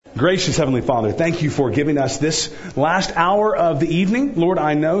Gracious Heavenly Father, thank you for giving us this last hour of the evening. Lord,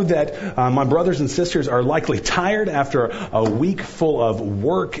 I know that my brothers and sisters are likely tired after a week full of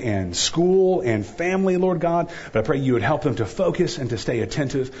work and school and family, Lord God. But I pray you would help them to focus and to stay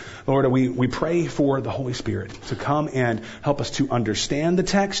attentive. Lord, we pray for the Holy Spirit to come and help us to understand the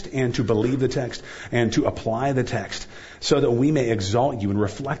text and to believe the text and to apply the text so that we may exalt you and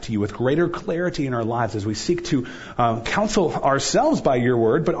reflect you with greater clarity in our lives as we seek to counsel ourselves by your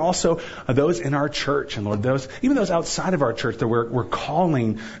word, but also those in our church, and Lord, even those outside of our church that we're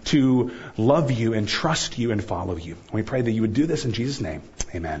calling to love you and trust you and follow you. We pray that you would do this in Jesus' name.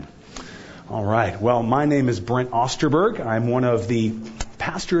 Amen. All right. Well, my name is Brent Osterberg. I'm one of the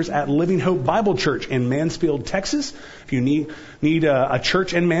pastors at Living Hope Bible Church in Mansfield, Texas. If you need a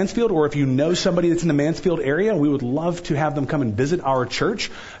church in Mansfield, or if you know somebody that's in the Mansfield area, we would love to have them come and visit our church,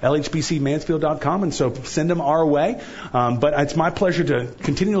 lhbcmansfield.com, and so send them our way. But it's my pleasure to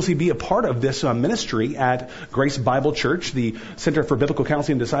continuously be a part of this ministry at Grace Bible Church, the Center for Biblical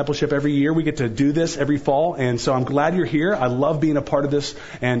Counseling and Discipleship. Every year we get to do this every fall, and so I'm glad you're here. I love being a part of this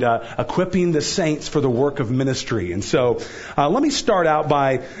and equipping the saints for the work of ministry. And so let me start out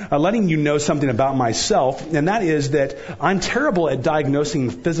by letting you know something about myself, and that is that I'm terrible at diagnosing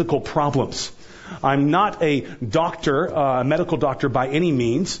physical problems. I'm not a doctor, a medical doctor by any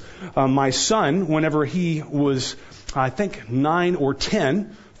means. My son, whenever he was, I think, 9 or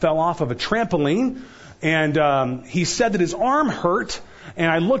 10, fell off of a trampoline, and he said that his arm hurt,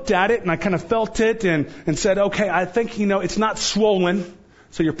 and I looked at it, and I kind of felt it, and said, okay, I think, it's not swollen,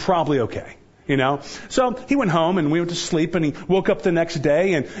 so you're probably okay. So he went home and we went to sleep, and he woke up the next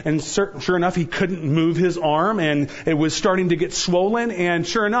day and sure enough, he couldn't move his arm and it was starting to get swollen. And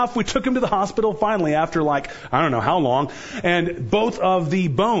sure enough, we took him to the hospital finally after I don't know how long. And both of the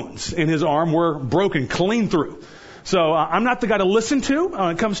bones in his arm were broken clean through. So I'm not the guy to listen to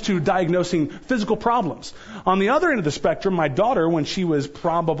when it comes to diagnosing physical problems. On the other end of the spectrum, my daughter, when she was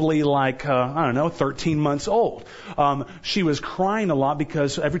probably 13 months old, she was crying a lot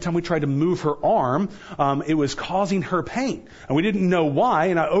because every time we tried to move her arm, it was causing her pain. And we didn't know why,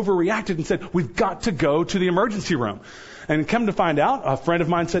 and I overreacted and said, we've got to go to the emergency room. And come to find out, a friend of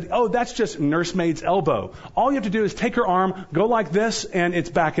mine said, oh, that's just nursemaid's elbow. All you have to do is take her arm, go like this, and it's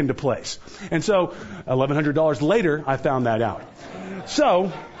back into place. And so $1,100 later, I found that out.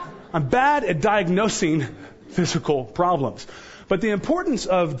 So I'm bad at diagnosing physical problems. But the importance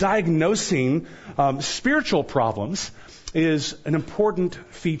of diagnosing spiritual problems is an important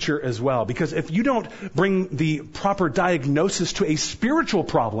feature as well. Because if you don't bring the proper diagnosis to a spiritual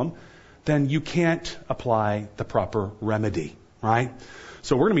problem, then you can't apply the proper remedy, right?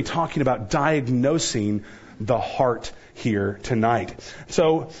 So we're going to be talking about diagnosing the heart here tonight.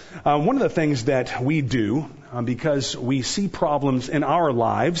 So one of the things that we do, because we see problems in our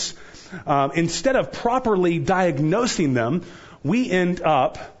lives, instead of properly diagnosing them, we end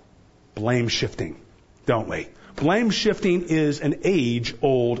up blame shifting, don't we? Blame shifting is an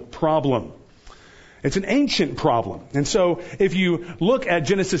age-old problem. It's an ancient problem. And so if you look at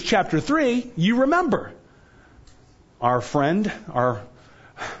Genesis chapter 3, you remember our friend, our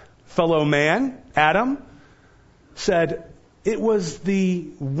fellow man, Adam, said, it was the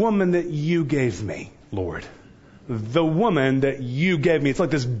woman that you gave me, Lord. The woman that you gave me. It's like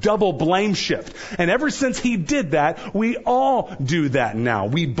this double blame shift. And ever since he did that, we all do that now.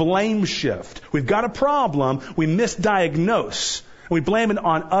 We blame shift. We've got a problem. We misdiagnose. We blame it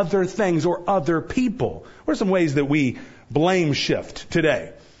on other things or other people. What are some ways that we blame shift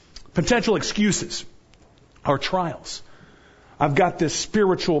today? Potential excuses or trials. I've got this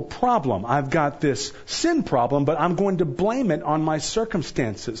spiritual problem. I've got this sin problem, but I'm going to blame it on my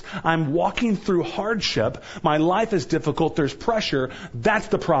circumstances. I'm walking through hardship. My life is difficult. There's pressure. That's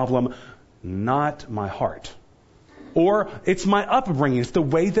the problem, not my heart. Or it's my upbringing. It's the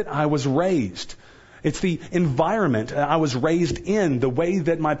way that I was raised. It's the environment I was raised in, the way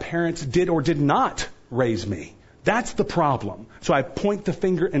that my parents did or did not raise me. That's the problem. So I point the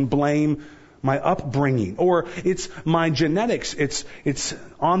finger and blame my upbringing. Or it's my genetics. It's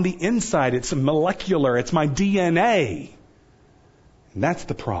on the inside. It's molecular. It's my DNA. And that's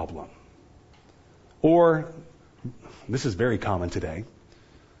the problem. Or, this is very common today,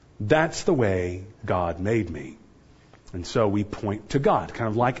 that's the way God made me. And so we point to God, kind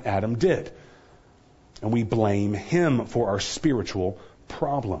of like Adam did. And we blame him for our spiritual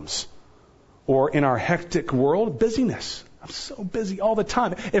problems. Or in our hectic world, busyness. I'm so busy all the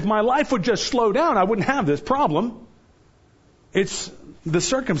time. If my life would just slow down, I wouldn't have this problem. It's the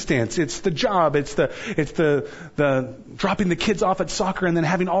circumstance. It's the job. It's the dropping the kids off at soccer and then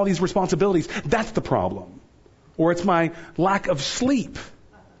having all these responsibilities. That's the problem. Or it's my lack of sleep.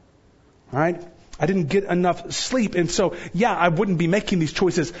 right? I didn't get enough sleep. And so, yeah, I wouldn't be making these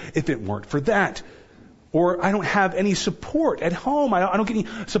choices if it weren't for that. Or I don't have any support at home. I don't get any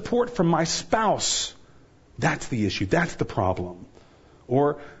support from my spouse. That's the issue. That's the problem.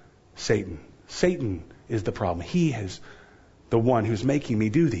 Or Satan. Satan is the problem. He is the one who's making me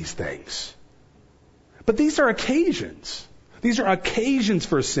do these things. But these are occasions. These are occasions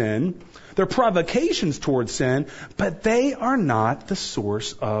for sin. They're provocations towards sin, but they are not the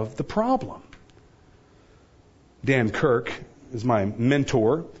source of the problem. Dan Kirk is my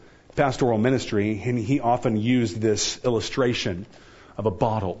mentor, pastoral ministry, and he often used this illustration of a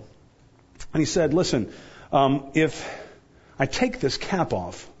bottle. And he said, listen, if I take this cap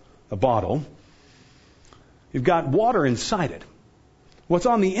off a bottle, you've got water inside it. What's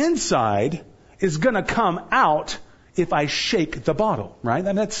on the inside is going to come out if I shake the bottle, right?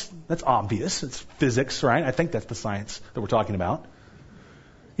 And that's obvious. It's physics, right? I think that's the science that we're talking about.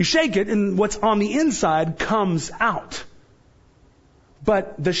 You shake it, and what's on the inside comes out.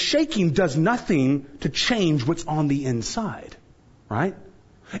 But the shaking does nothing to change what's on the inside, right?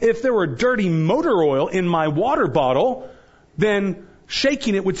 If there were dirty motor oil in my water bottle, then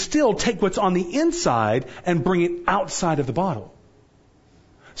shaking it would still take what's on the inside and bring it outside of the bottle.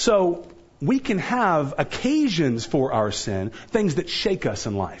 So we can have occasions for our sin, things that shake us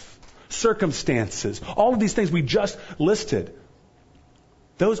in life, circumstances, all of these things we just listed.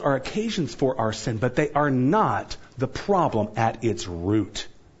 Those are occasions for our sin, but they are not the problem at its root.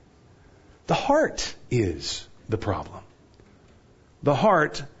 The heart is the problem. The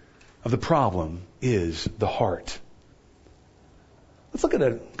heart of the problem is the heart. Let's look at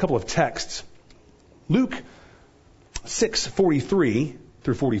a couple of texts. Luke 6:43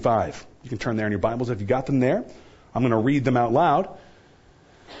 through 45. You can turn there in your Bibles if you got them there. I'm going to read them out loud.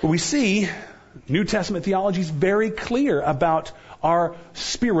 But we see New Testament theology is very clear about our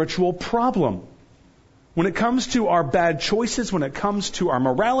spiritual problem. When it comes to our bad choices, when it comes to our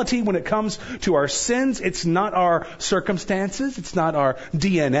morality, when it comes to our sins, it's not our circumstances, it's not our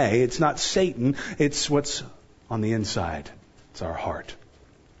DNA, it's not Satan, it's what's on the inside. It's our heart.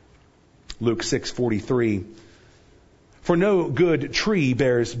 Luke 6:43. For no good tree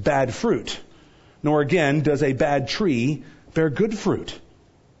bears bad fruit, nor again does a bad tree bear good fruit.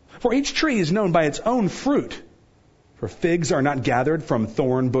 For each tree is known by its own fruit. For figs are not gathered from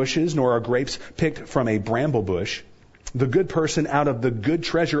thorn bushes, nor are grapes picked from a bramble bush. The good person out of the good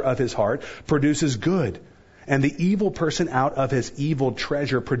treasure of his heart produces good, and the evil person out of his evil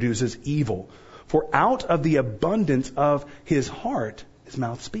treasure produces evil. For out of the abundance of his heart, his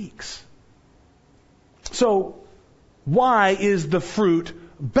mouth speaks. So, why is the fruit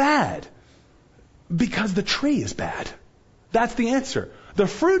bad? Because the tree is bad. That's the answer. The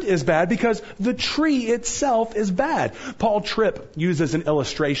fruit is bad because the tree itself is bad. Paul Tripp uses an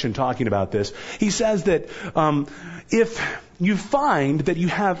illustration talking about this. He says that if you find that you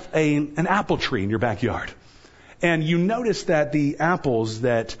have an apple tree in your backyard, and you notice that the apples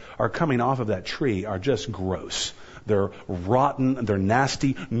that are coming off of that tree are just gross. They're rotten, they're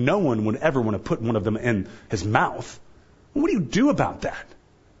nasty. No one would ever want to put one of them in his mouth. What do you do about that?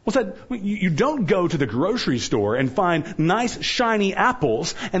 Well, you don't go to the grocery store and find nice, shiny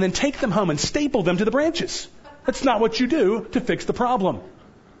apples and then take them home and staple them to the branches. That's not what you do to fix the problem.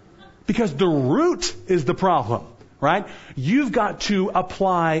 Because the root is the problem, right? You've got to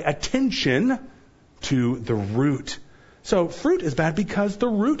apply attention to the root. So fruit is bad because the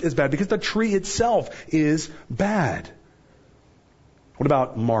root is bad, because the tree itself is bad. What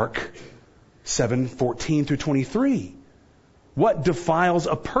about Mark 7:14 through 23? What defiles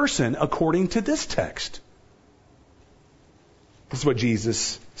a person according to this text? This is what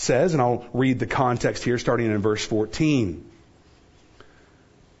Jesus says, and I'll read the context here starting in verse 14.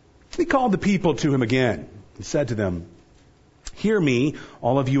 He called the people to him again and said to them, "Hear me,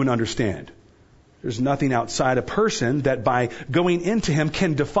 all of you, and understand. There's nothing outside a person that by going into him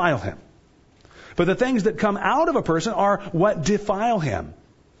can defile him. But the things that come out of a person are what defile him."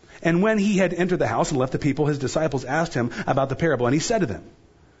 And when he had entered the house and left the people, his disciples asked him about the parable. And he said to them,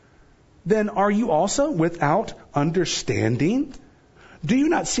 "Then are you also without understanding? Do you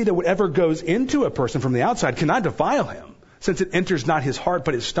not see that whatever goes into a person from the outside cannot defile him, since it enters not his heart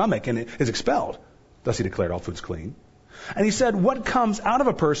but his stomach and it is expelled?" Thus he declared all foods clean. And he said, "What comes out of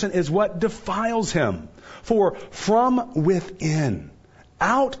a person is what defiles him. For from within,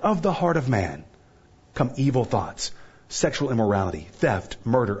 out of the heart of man, come evil thoughts, sexual immorality, theft,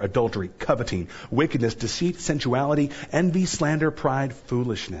 murder, adultery, coveting, wickedness, deceit, sensuality, envy, slander, pride,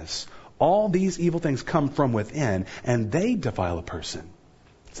 foolishness. All these evil things come from within, and they defile a person.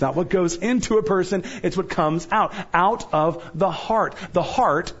 It's not what goes into a person, it's what comes out of the heart. The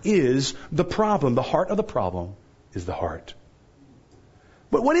heart is the problem. The heart of the problem is the heart.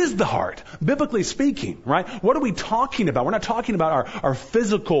 But what is the heart? Biblically speaking, right? What are we talking about? We're not talking about our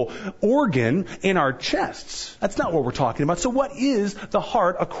physical organ in our chests. That's not what we're talking about. So what is the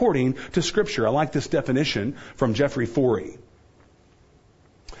heart according to Scripture? I like this definition from Jeffrey Forey.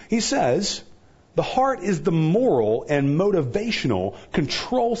 He says, the heart is the moral and motivational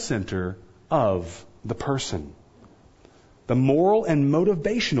control center of the person. The moral and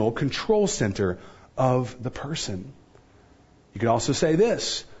motivational control center of the person. You could also say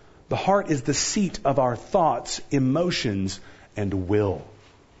this: the heart is the seat of our thoughts, emotions, and will.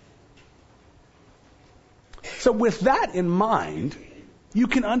 So with that in mind, you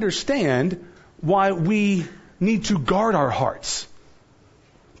can understand why we need to guard our hearts.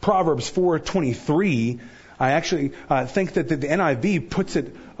 Proverbs 4:23, I actually think that the NIV puts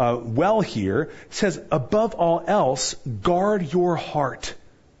it well here. It says, above all else, guard your heart,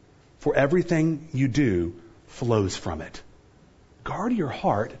 for everything you do flows from it. Guard your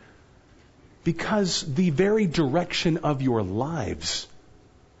heart, because the very direction of your lives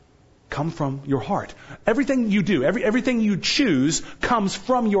come from your heart. Everything you do, everything you choose comes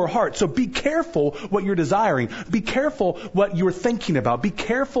from your heart. So be careful what you're desiring. Be careful what you're thinking about. Be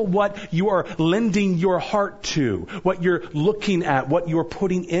careful what you are lending your heart to, what you're looking at, what you're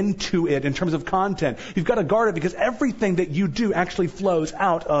putting into it in terms of content. You've got to guard it, because everything that you do actually flows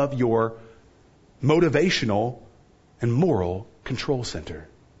out of your motivational and moral control center,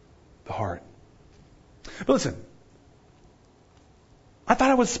 the heart. But listen, I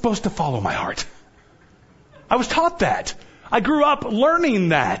thought I was supposed to follow my heart. I was taught that. I grew up learning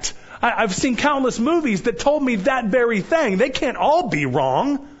that. I've seen countless movies that told me that very thing. They can't all be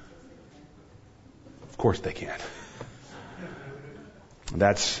wrong. Of course they can't.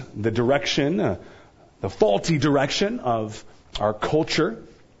 That's the direction, the faulty direction of our culture.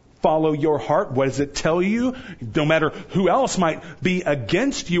 Follow your heart. What does it tell you? No matter who else might be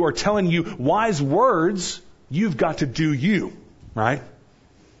against you or telling you wise words, you've got to do you, right?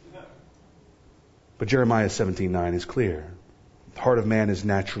 But Jeremiah 17:9 is clear. The heart of man is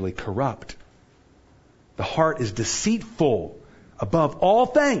naturally corrupt. The heart is deceitful above all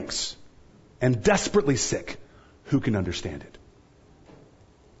things and desperately sick. Who can understand it?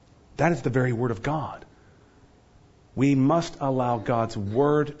 That is the very word of God. We must allow God's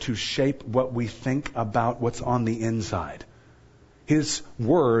word to shape what we think about what's on the inside. His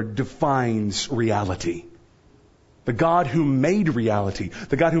word defines reality. The God who made reality,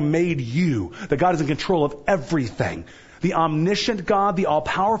 the God who made you, the God who's in control of everything, the omniscient God, the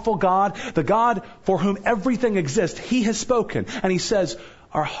all-powerful God, the God for whom everything exists, He has spoken. And He says,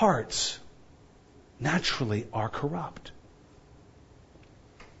 our hearts naturally are corrupt.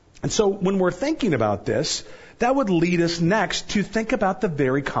 And so when we're thinking about this, that would lead us next to think about the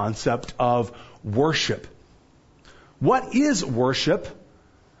very concept of worship. What is worship,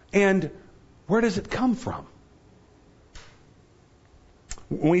 and where does it come from?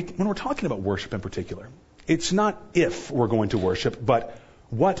 When we're talking about worship in particular, it's not if we're going to worship, but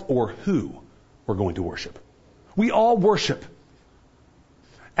what or who we're going to worship. We all worship.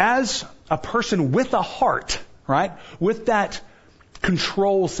 As a person with a heart, right, with that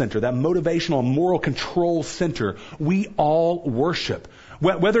control center, that motivational and moral control center, we all worship.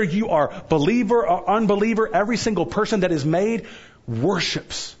 Whether you are believer or unbeliever, every single person that is made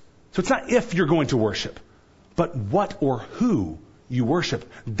worships. So it's not if you're going to worship, but what or who you worship.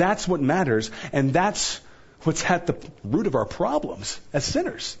 That's what matters, and that's what's at the root of our problems as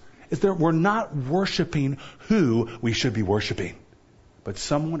sinners, is that we're not worshiping who we should be worshiping, but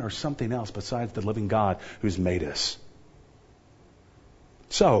someone or something else besides the living God who's made us.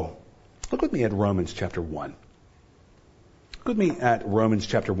 So, look with me at Romans chapter 1. Look with me at Romans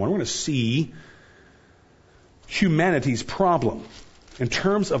chapter 1. We're going to see humanity's problem in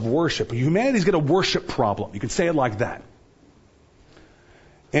terms of worship. Humanity's got a worship problem. You could say it like that.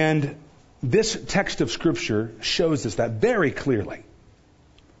 And this text of Scripture shows us that very clearly.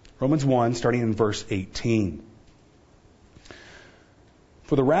 Romans 1, starting in verse 18.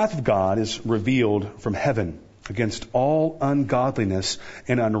 For the wrath of God is revealed from heaven against all ungodliness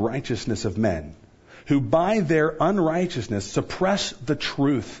and unrighteousness of men, who by their unrighteousness suppress the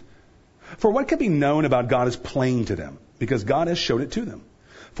truth. For what can be known about God is plain to them, because God has showed it to them.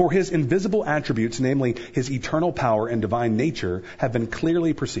 For His invisible attributes, namely His eternal power and divine nature, have been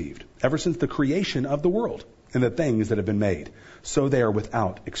clearly perceived ever since the creation of the world and the things that have been made. So they are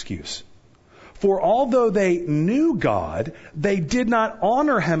without excuse. For although they knew God, they did not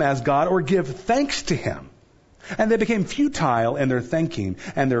honor Him as God or give thanks to Him. And they became futile in their thinking,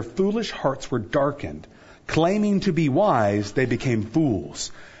 and their foolish hearts were darkened. Claiming to be wise, they became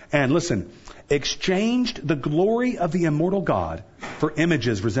fools. And listen, exchanged the glory of the immortal God for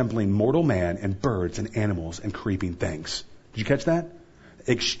images resembling mortal man and birds and animals and creeping things. Did you catch that?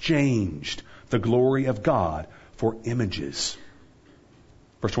 Exchanged the glory of God for images.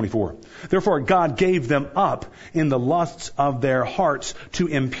 Verse 24. Therefore God gave them up in the lusts of their hearts to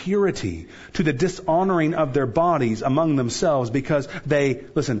impurity, to the dishonoring of their bodies among themselves, because they,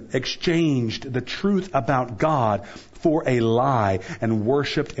 listen, exchanged the truth about God for a lie and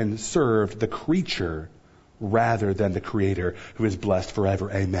worshipped and served the creature rather than the Creator, who is blessed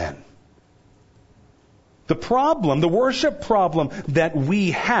forever. Amen. The problem, the worship problem that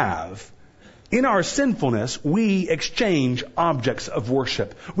we have, in our sinfulness, we exchange objects of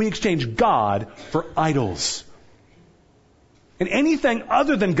worship. We exchange God for idols. And anything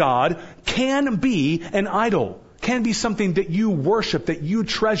other than God can be an idol, can be something that you worship, that you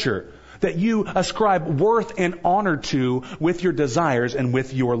treasure, that you ascribe worth and honor to with your desires and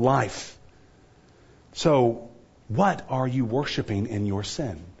with your life. So, what are you worshiping in your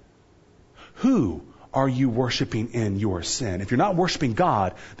sin? Who are you worshiping in your sin? If you're not worshiping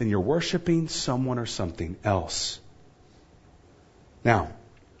God, then you're worshiping someone or something else. Now,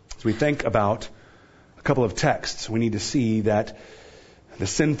 as we think about a couple of texts, we need to see that the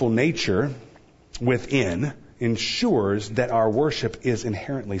sinful nature within ensures that our worship is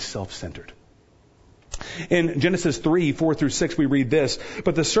inherently self-centered. In Genesis 3, 4 through 6, we read this,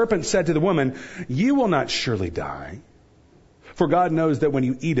 "But the serpent said to the woman, 'You will not surely die. For God knows that when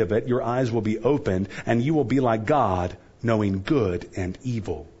you eat of it, your eyes will be opened, and you will be like God, knowing good and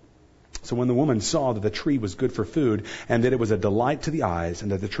evil.' So when the woman saw that the tree was good for food, and that it was a delight to the eyes,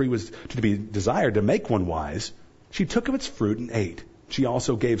 and that the tree was to be desired to make one wise, she took of its fruit and ate. She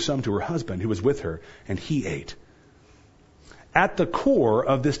also gave some to her husband who was with her, and he ate." At the core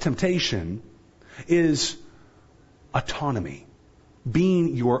of this temptation is autonomy,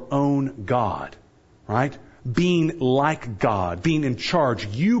 being your own God, right? Being like God, being in charge,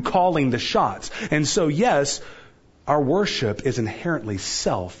 you calling the shots. And so, yes, our worship is inherently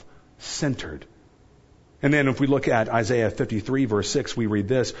self-centered. And then if we look at Isaiah 53, verse 6, we read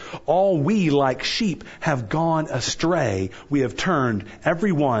this, "All we like sheep have gone astray. We have turned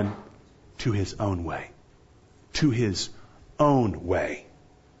everyone to his own way." To his own way.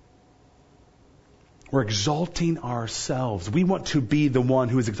 We're exalting ourselves. We want to be the one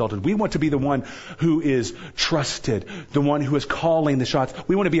who is exalted. We want to be the one who is trusted, the one who is calling the shots.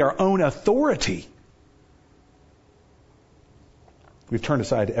 We want to be our own authority. We've turned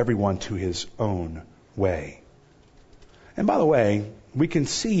aside everyone to his own way. And by the way, we can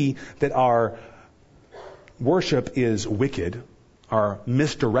see that our worship is wicked. Our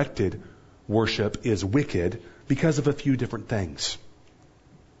misdirected worship is wicked because of a few different things.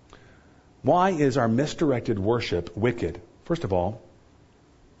 Why is our misdirected worship wicked? First of all,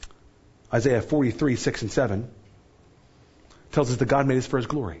 Isaiah 43, 6 and 7 tells us that God made us for his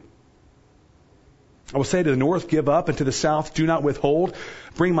glory. "I will say to the north, give up, and to the south, do not withhold.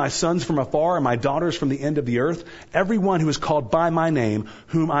 Bring my sons from afar and my daughters from the end of the earth. Everyone who is called by my name,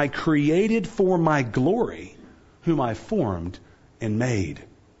 whom I created for my glory, whom I formed and made."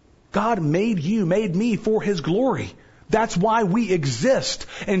 God made you, made me for his glory. That's why we exist.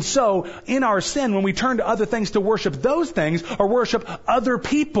 And so, in our sin, when we turn to other things to worship those things, or worship other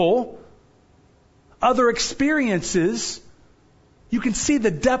people, other experiences, you can see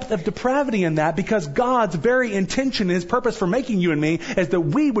the depth of depravity in that, because God's very intention, his purpose for making you and me, is that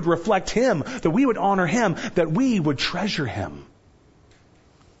we would reflect him, that we would honor him, that we would treasure him.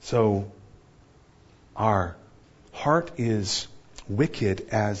 So, our heart is wicked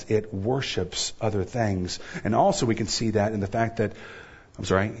as it worships other things. And also we can see that in the fact that,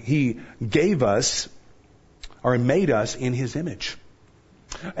 he gave us, or made us in his image.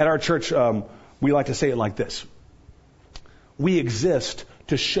 At our church, we like to say it like this. We exist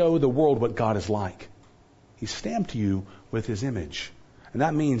to show the world what God is like. He stamped you with his image. And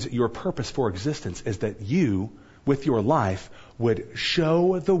that means your purpose for existence is that you, with your life, would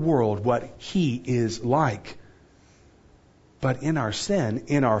show the world what he is like. But in our sin,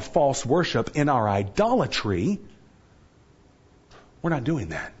 in our false worship, in our idolatry, we're not doing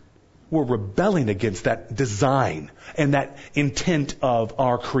that. We're rebelling against that design and that intent of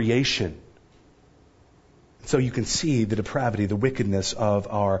our creation. So you can see the depravity, the wickedness of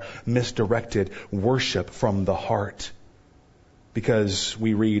our misdirected worship from the heart. Because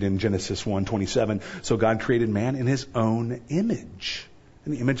we read in Genesis 1:27, "So God created man in his own image.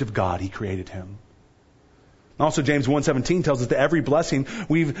 In the image of God, he created him." Also, James 1:17 tells us that every blessing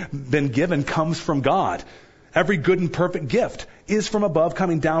we've been given comes from God. Every good and perfect gift is from above,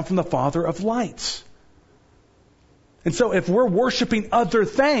 coming down from the Father of lights. And so if we're worshiping other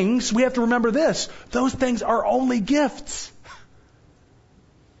things, we have to remember this. Those things are only gifts.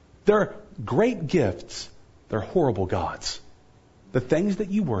 They're great gifts. They're horrible gods. The things that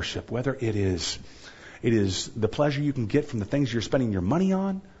you worship, whether it is the pleasure you can get from the things you're spending your money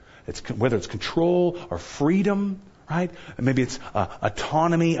on, whether it's control or freedom, right? Maybe it's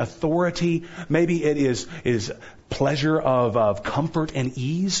autonomy, authority. Maybe it is pleasure of comfort and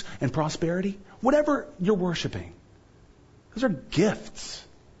ease and prosperity. Whatever you're worshiping, those are gifts.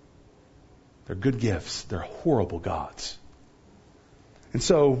 They're good gifts. They're horrible gods. And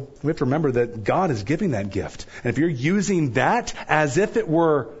so we have to remember that God is giving that gift. And if you're using that as if it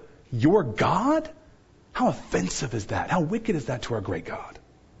were your God, how offensive is that? How wicked is that to our great God?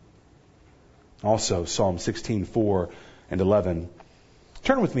 Also, Psalm 16:4 and 11.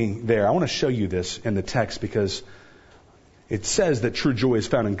 Turn with me there. I want to show you this in the text because it says that true joy is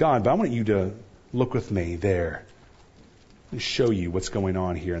found in God, but I want you to look with me there. Let me show you what's going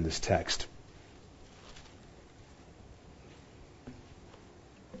on here in this text.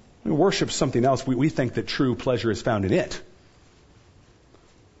 We worship something else. We think that true pleasure is found in it.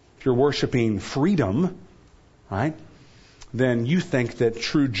 If you're worshiping freedom, right, then you think that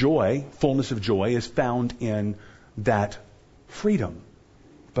true joy, fullness of joy, is found in that freedom.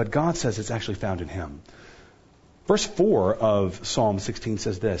 But God says it's actually found in Him. Verse 4 of Psalm 16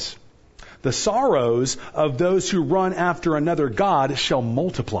 says this: "The sorrows of those who run after another god shall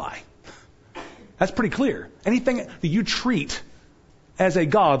multiply." That's pretty clear. Anything that you treat as a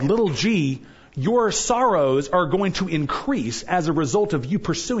god, little g, your sorrows are going to increase as a result of you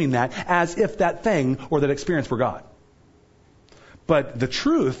pursuing that as if that thing or that experience were God. But the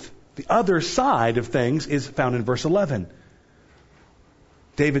truth, the other side of things, is found in verse 11.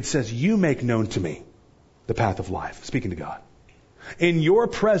 David says, "You make known to me the path of life," speaking to God. "In your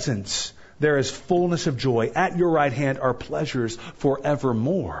presence there is fullness of joy. At your right hand are pleasures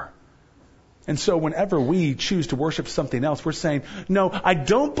forevermore." And so whenever we choose to worship something else, we're saying, no, I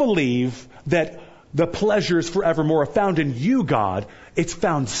don't believe that the pleasures forevermore are found in you, God. It's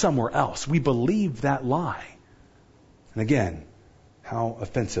found somewhere else. We believe that lie. And again, how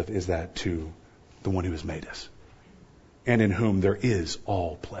offensive is that to the one who has made us and in whom there is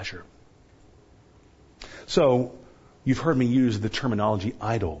all pleasure? So you've heard me use the terminology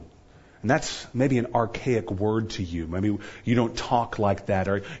idol. And that's maybe an archaic word to you. Maybe you don't talk like that,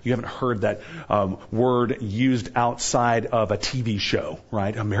 or you haven't heard that word used outside of a TV show,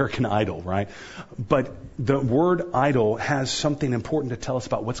 right? American Idol, right? But the word idol has something important to tell us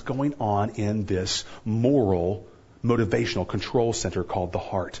about what's going on in this moral, motivational control center called the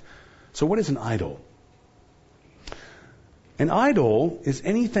heart. So what is an idol? An idol is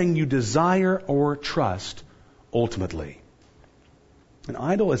anything you desire or trust ultimately. An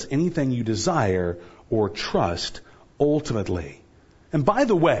idol is anything you desire or trust ultimately. And by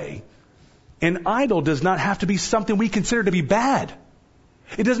the way, an idol does not have to be something we consider to be bad.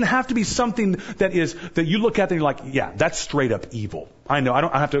 It doesn't have to be something that you look at and you're like, yeah, that's straight up evil. I know,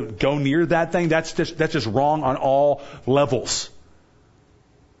 I have to go near that thing. That's just wrong on all levels.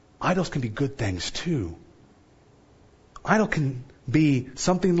 Idols can be good things too. Idol can be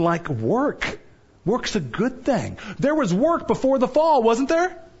something like work. Work's a good thing. There was work before the fall, wasn't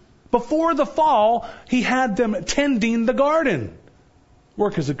there? Before the fall, He had them tending the garden.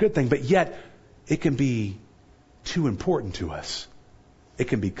 Work is a good thing, but yet it can be too important to us. It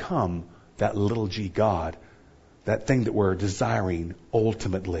can become that little g God, that thing that we're desiring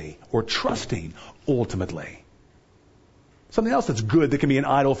ultimately or trusting ultimately. Something else that's good that can be an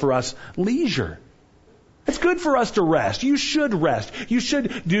idol for us, leisure. It's good for us to rest. You should rest. You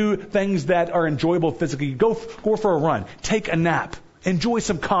should do things that are enjoyable physically. Go for a run. Take a nap. Enjoy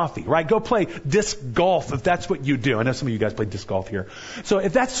some coffee, right? Go play disc golf if that's what you do. I know some of you guys play disc golf here. So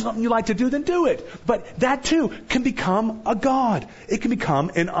if that's something you like to do, then do it. But that too can become a god. It can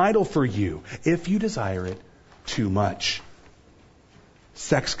become an idol for you if you desire it too much.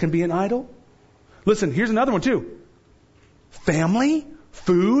 Sex can be an idol. Listen, here's another one too. Family,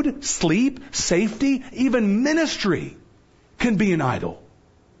 food, sleep, safety, even ministry can be an idol.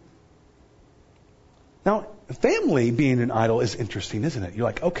 Now, family being an idol is interesting, isn't it? You're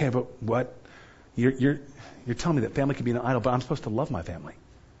like, okay, but what? You're telling me that family can be an idol, but I'm supposed to love my family.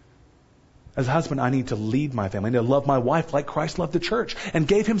 As a husband, I need to lead my family. I need to love my wife like Christ loved the church and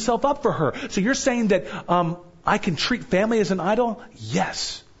gave Himself up for her. So you're saying that I can treat family as an idol?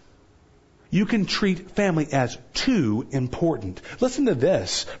 Yes. You can treat family as too important. Listen to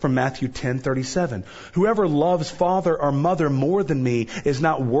this from Matthew 10:37. Whoever loves father or mother more than me is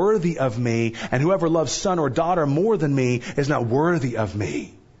not worthy of me, and whoever loves son or daughter more than me is not worthy of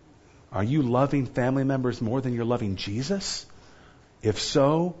me. Are you loving family members more than you're loving Jesus? If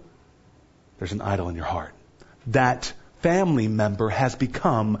so, there's an idol in your heart. That family member has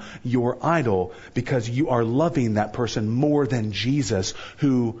become your idol because you are loving that person more than Jesus,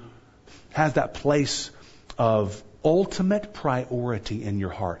 who has that place of ultimate priority in your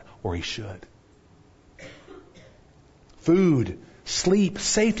heart, or he should. Food, sleep,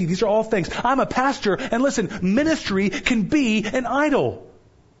 safety, these are all things. I'm a pastor, and listen, ministry can be an idol.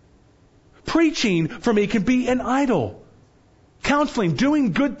 Preaching for me can be an idol. Counseling,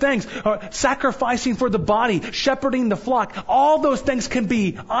 doing good things, sacrificing for the body, shepherding the flock, all those things can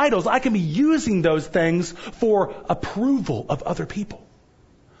be idols. I can be using those things for approval of other people.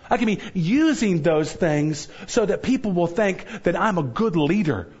 I can be using those things so that people will think that I'm a good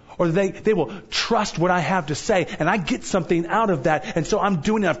leader, or they will trust what I have to say, and I get something out of that, and so I'm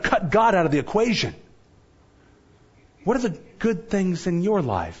doing it. I've cut God out of the equation. What are the good things in your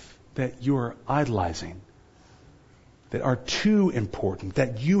life that you're idolizing, that are too important,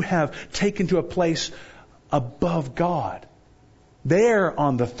 that you have taken to a place above God? They're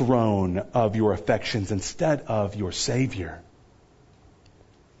on the throne of your affections instead of your Savior.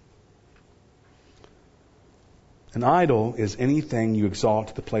 An idol is anything you exalt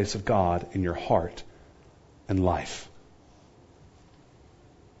to the place of God in your heart and life.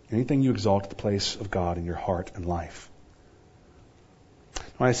 Anything you exalt to the place of God in your heart and life.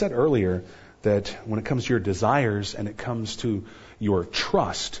 Now, I said earlier that when it comes to your desires and it comes to your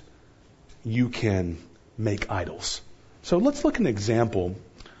trust, you can make idols. So let's look at an example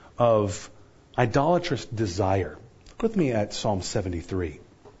of idolatrous desire. Look with me at Psalm 73.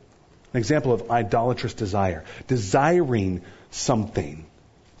 An example of idolatrous desire. Desiring something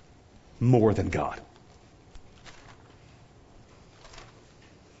more than God.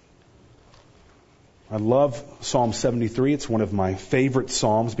 I love Psalm 73. It's one of my favorite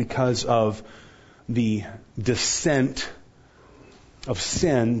Psalms because of the descent of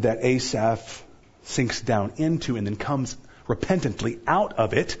sin that Asaph sinks down into and then comes repentantly out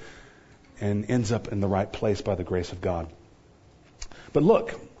of it and ends up in the right place by the grace of God. But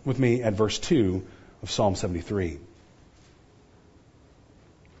look with me at verse 2 of Psalm 73.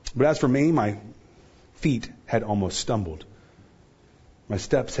 But as for me, my feet had almost stumbled. My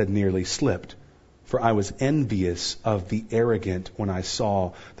steps had nearly slipped, for I was envious of the arrogant when I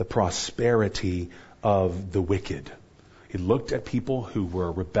saw the prosperity of the wicked. He looked at people who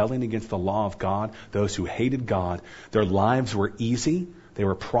were rebelling against the law of God, those who hated God. Their lives were easy, they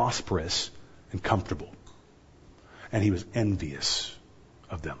were prosperous and comfortable. And he was envious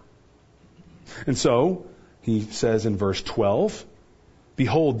of them. And so, he says in verse 12,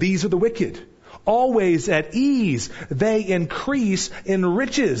 behold, these are the wicked, always at ease. They increase in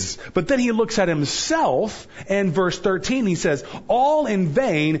riches. But then he looks at himself, and verse 13 he says, all in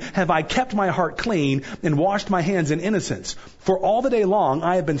vain have I kept my heart clean and washed my hands in innocence. For all the day long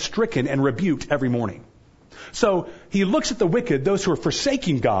I have been stricken and rebuked every morning. So he looks at the wicked, those who are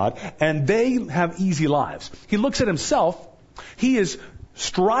forsaking God, and they have easy lives. He looks at himself. He is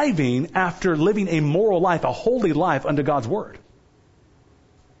striving after living a moral life, a holy life under God's word.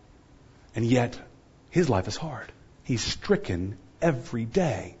 And yet, his life is hard. He's stricken every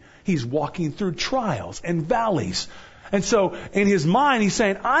day. He's walking through trials and valleys. And so, in his mind, he's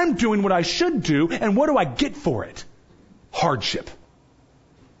saying, I'm doing what I should do, and what do I get for it? Hardship.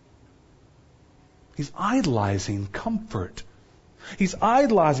 He's idolizing comfort. He's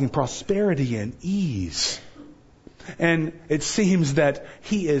idolizing prosperity and ease. And it seems that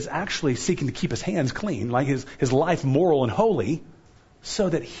he is actually seeking to keep his hands clean, like his life moral and holy, so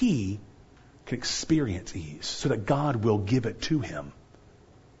that he can experience ease, so that God will give it to him.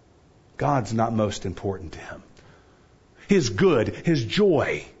 God's not most important to him. His good, his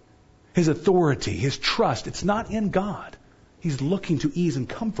joy, his authority, his trust, it's not in God. He's looking to ease and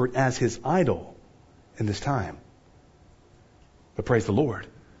comfort as his idol in this time. But praise the Lord.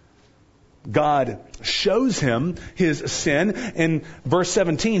 God shows him his sin. In verse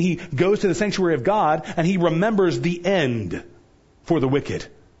 17, he goes to the sanctuary of God and he remembers the end for the wicked,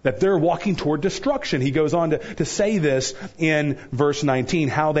 that they're walking toward destruction. He goes on to say this in verse 19,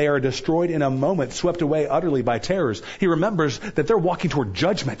 how they are destroyed in a moment, swept away utterly by terrors. He remembers that they're walking toward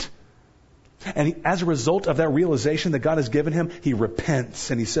judgment. And as a result of that realization that God has given him, he repents.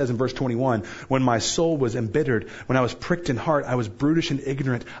 And he says in verse 21, when my soul was embittered, when I was pricked in heart, I was brutish and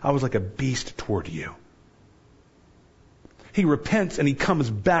ignorant. I was like a beast toward you. He repents and he comes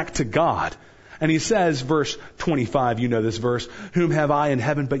back to God. And he says, verse 25, you know this verse, whom have I in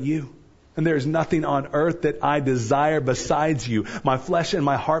heaven but you? And there is nothing on earth that I desire besides you. My flesh and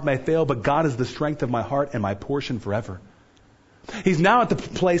my heart may fail, but God is the strength of my heart and my portion forever. He's now at the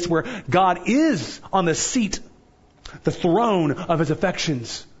place where God is on the seat, the throne of his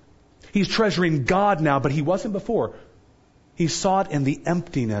affections. He's treasuring God now, but he wasn't before. He saw it in the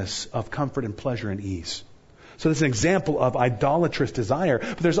emptiness of comfort and pleasure and ease. So there's an example of idolatrous desire,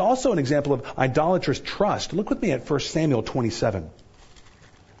 but there's also an example of idolatrous trust. Look with me at 1 Samuel 27.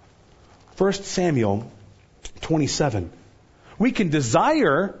 1 Samuel 27. We can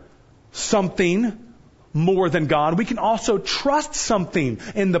desire something more than God. We can also trust something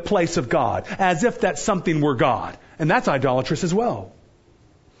in the place of God, as if that something were God. And that's idolatrous as well.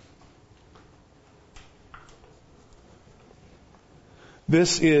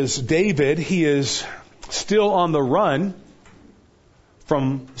 This is David. He is still on the run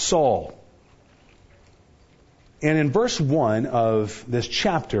from Saul. And in verse 1 of this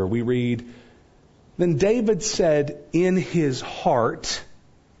chapter, we read, then David said in his heart,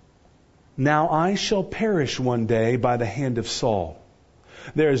 now I shall perish one day by the hand of Saul.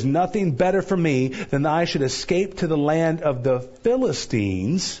 There is nothing better for me than that I should escape to the land of the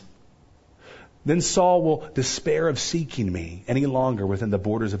Philistines. Then Saul will despair of seeking me any longer within the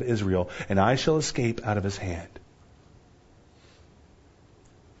borders of Israel, and I shall escape out of his hand.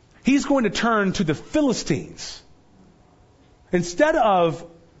 He's going to turn to the Philistines. Instead of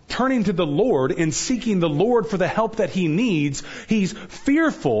turning to the Lord and seeking the Lord for the help that he needs, he's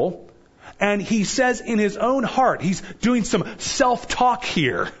fearful, and he says in his own heart, he's doing some self-talk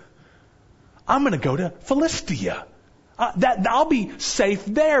here, I'm going to go to Philistia. I'll be safe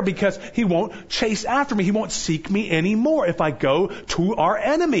there because he won't chase after me. He won't seek me anymore if I go to our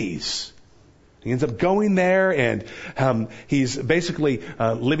enemies. He ends up going there, and he's basically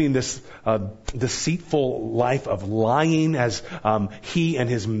living this deceitful life of lying as he and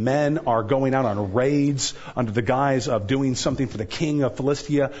his men are going out on raids under the guise of doing something for the king of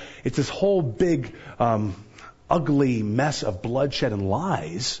Philistia. It's this whole big, ugly mess of bloodshed and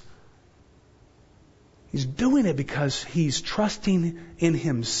lies. He's doing it because he's trusting in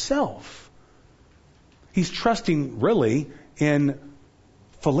himself. He's trusting really in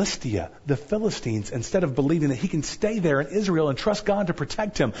Philistia, the Philistines, instead of believing that he can stay there in Israel and trust God to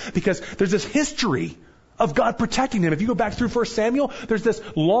protect him. Because there's this history of God protecting him. If you go back through 1 Samuel, there's this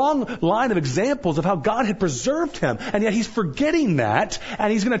long line of examples of how God had preserved him. And yet he's forgetting that,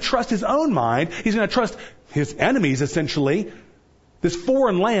 and he's going to trust his own mind. He's going to trust his enemies, essentially, this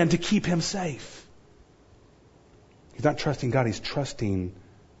foreign land to keep him safe. He's not trusting God, he's trusting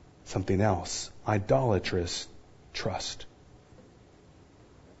something else. Idolatrous trust.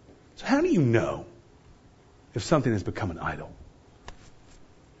 So how do you know if something has become an idol?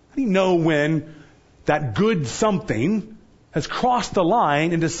 How do you know when that good something has crossed the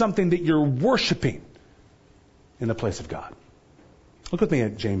line into something that you're worshiping in the place of God? Look with me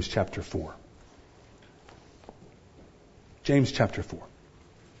at James chapter 4. James chapter 4,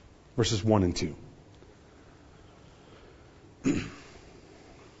 verses 1 and 2.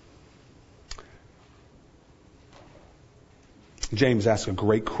 James asks a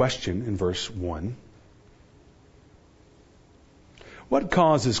great question in verse 1. What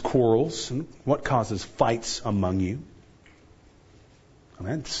causes quarrels and what causes fights among you? I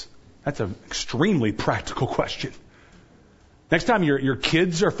mean, that's an extremely practical question. Next time your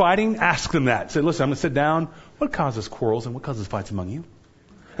kids are fighting, ask them that. Say, listen, I'm going to sit down. What causes quarrels and what causes fights among you?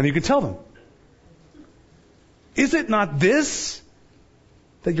 And you can tell them. Is it not this,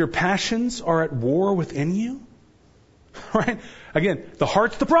 that your passions are at war within you? Right? Again, the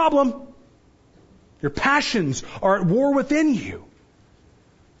heart's the problem. Your passions are at war within you.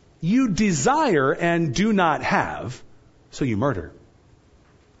 You desire and do not have, so you murder.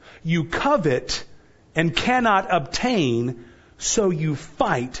 You covet and cannot obtain, so you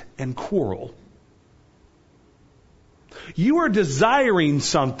fight and quarrel. You are desiring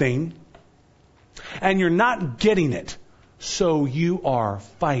something and you're not getting it, so you are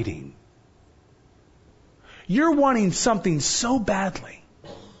fighting. You're wanting something so badly,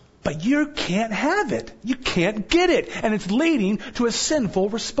 but you can't have it. You can't get it. And it's leading to a sinful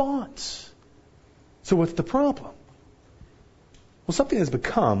response. So what's the problem? Well, something has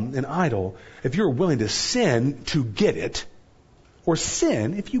become an idol if you're willing to sin to get it, or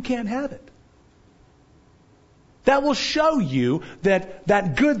sin if you can't have it. That will show you that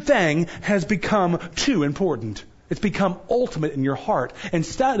that good thing has become too important. It's become ultimate in your heart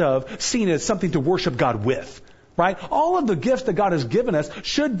instead of seen as something to worship God with. Right? All of the gifts that God has given us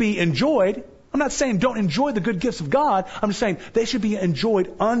should be enjoyed I'm not saying don't enjoy the good gifts of God. I'm just saying they should be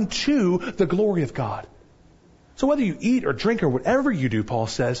enjoyed unto the glory of God. So whether you eat or drink or whatever you do, Paul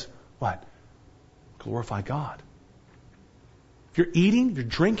says, what? Glorify God. If you're eating, you're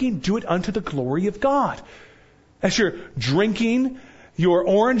drinking, do it unto the glory of God. As you're drinking your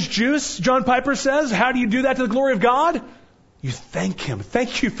orange juice, John Piper says, how do you do that to the glory of God? You thank Him.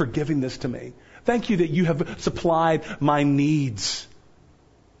 Thank you for giving this to me. Thank you that you have supplied my needs.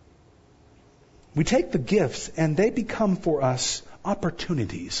 We take the gifts and they become for us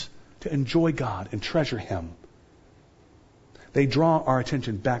opportunities to enjoy God and treasure Him. They draw our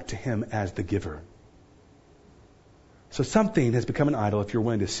attention back to Him as the giver. So something has become an idol if you're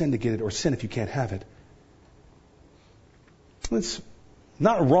willing to sin to get it, or sin if you can't have it. It's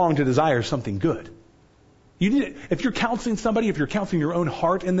not wrong to desire something good. If you're counseling somebody, if you're counseling your own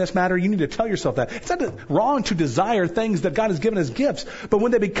heart in this matter, you need to tell yourself that. It's not wrong to desire things that God has given as gifts, but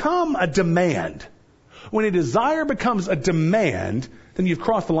when they become a demand, when a desire becomes a demand, then you've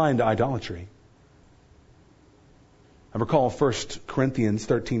crossed the line to idolatry. I recall 1 Corinthians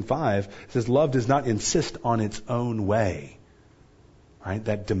 13:5 says, love does not insist on its own way. Right?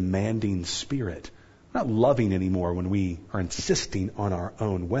 That demanding spirit. We're not loving anymore when we are insisting on our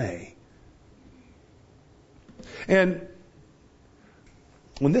own way. And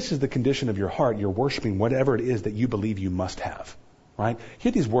when this is the condition of your heart, you're worshiping whatever it is that you believe you must have. Right?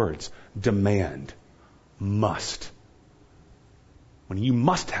 Hear these words. Demand. Must. When you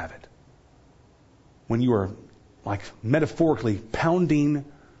must have it. When you are like metaphorically pounding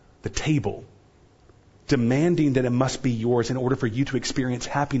the table, demanding that it must be yours in order for you to experience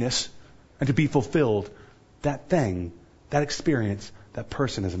happiness and to be fulfilled, that thing, that experience, that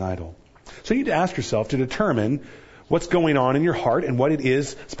person is an idol. So you need to ask yourself to determine what's going on in your heart and what it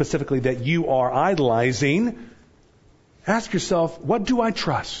is specifically that you are idolizing. Ask yourself, what do I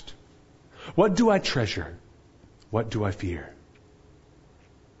trust? What do I treasure? What do I fear?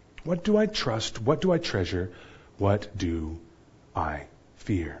 What do I trust? What do I treasure? What do I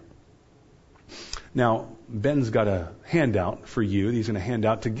fear? Now, Ben's got a handout for you. He's going to hand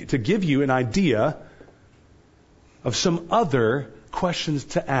out to give you an idea of some other questions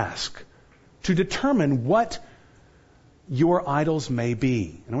to ask to determine what your idols may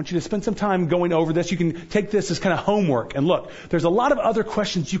be. And I want you to spend some time going over this. You can take this as kind of homework. And look, there's a lot of other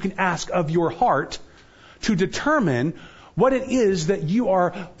questions you can ask of your heart to determine what it is that you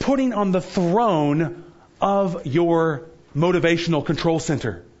are putting on the throne of your motivational control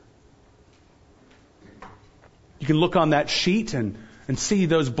center. You can look on that sheet and see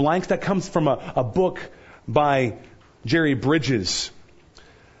those blanks. That comes from a book by Jerry Bridges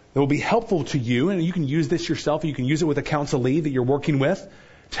that will be helpful to you. And you can use this yourself. You can use it with a counselee that you're working with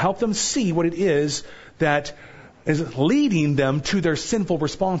to help them see what it is that is leading them to their sinful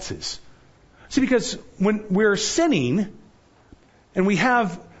responses. See, because when we're sinning and we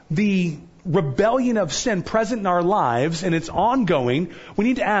have the rebellion of sin present in our lives and it's ongoing, we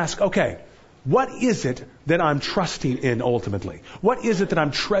need to ask, okay, what is it that I'm trusting in ultimately? What is it that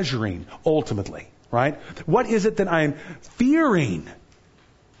I'm treasuring ultimately? Right? What is it that I'm fearing?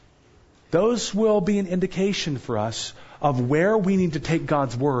 Those will be an indication for us of where we need to take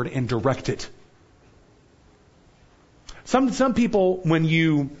God's word and direct it. Some people, when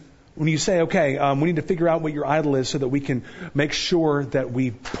you say, okay, we need to figure out what your idol is so that we can make sure that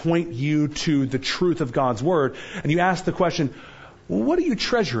we point you to the truth of God's word, and you ask the question, well, what are you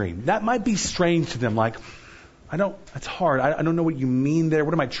treasuring? That might be strange to them, like, it's hard. I don't know what you mean there.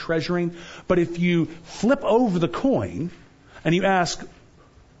 What am I treasuring? But if you flip over the coin and you ask,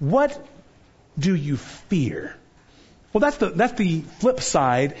 what do you fear? Well, that's the flip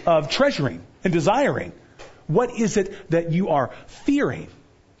side of treasuring and desiring. What is it that you are fearing?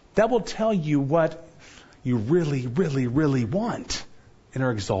 That will tell you what you really, really, really want and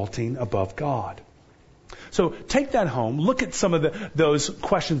are exalting above God. So take that home. Look at some of those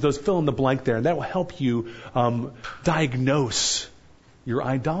questions, those fill in the blank there, and that will help you diagnose your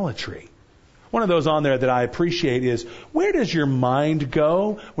idolatry. One of those on there that I appreciate is, where does your mind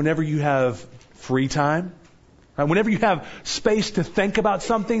go whenever you have free time? Right? Whenever you have space to think about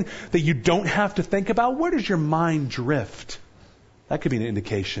something that you don't have to think about, where does your mind drift? That could be an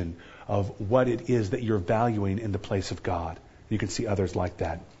indication of what it is that you're valuing in the place of God. You can see others like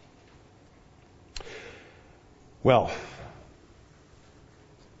that. Well,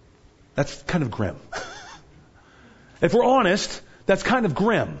 that's kind of grim. If we're honest, that's kind of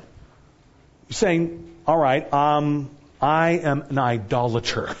grim. Saying, all right, I am an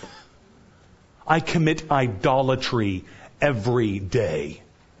idolater. I commit idolatry every day.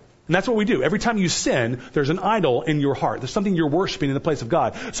 And that's what we do. Every time you sin, there's an idol in your heart. There's something you're worshiping in the place of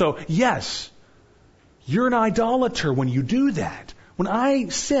God. So, yes, You're an idolater when you do that. When I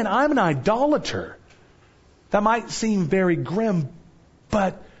sin, I'm an idolater. That might seem very grim,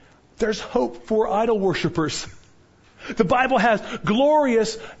 but there's hope for idol worshipers. The Bible has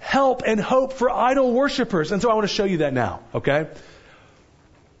glorious help and hope for idol worshipers. And so I want to show you that now, okay?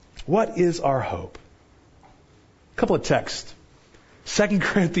 What is our hope? A couple of texts. 2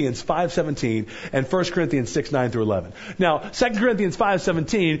 Corinthians 5:17 and 1 Corinthians 6:9 through 11. Now, 2 Corinthians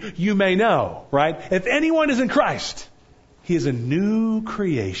 5:17, you may know, right? If anyone is in Christ, he is a new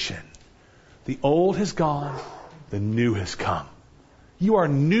creation. The old has gone, the new has come. You are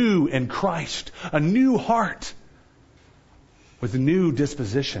new in Christ, a new heart with a new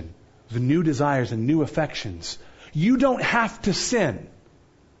disposition, with new desires and new affections. You don't have to sin.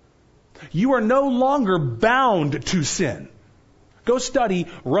 You are no longer bound to sin. Go study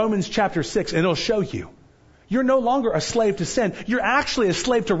Romans chapter 6 and it'll show you. You're no longer a slave to sin. You're actually a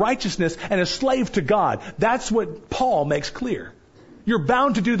slave to righteousness and a slave to God. That's what Paul makes clear. You're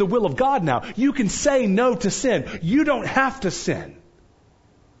bound to do the will of God now. You can say no to sin. You don't have to sin.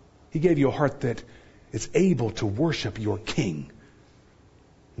 He gave you a heart that is able to worship your King.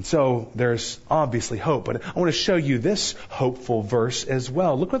 And so there's obviously hope. But I want to show you this hopeful verse as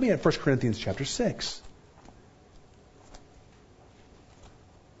well. Look with me at 1 Corinthians chapter 6.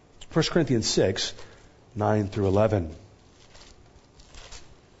 1 Corinthians 6, 9 through 11.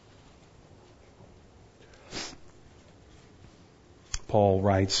 Paul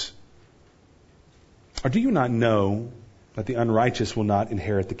writes, "Or do you not know that the unrighteous will not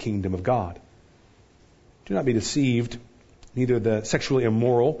inherit the kingdom of God? Do not be deceived. Neither the sexually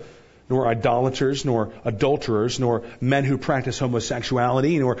immoral, nor idolaters, nor adulterers, nor men who practice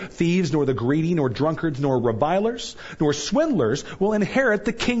homosexuality, nor thieves, nor the greedy, nor drunkards, nor revilers, nor swindlers will inherit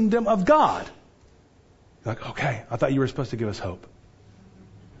the kingdom of God." You're like, okay, I thought you were supposed to give us hope.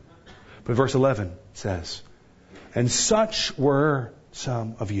 But verse 11 says, "And such were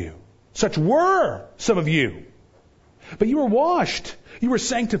some of you." Such were some of you. "But you were washed, you were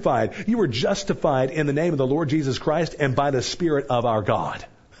sanctified, you were justified in the name of the Lord Jesus Christ and by the Spirit of our God."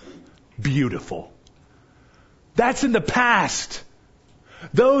 Beautiful. That's in the past.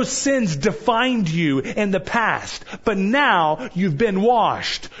 Those sins defined you in the past. But now you've been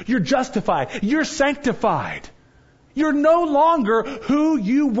washed. You're justified. You're sanctified. You're no longer who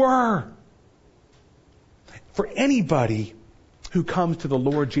you were. For anybody who comes to the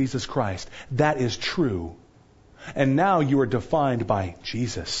Lord Jesus Christ, that is true. And now you are defined by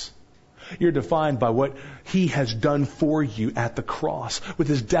Jesus. You're defined by what He has done for you at the cross with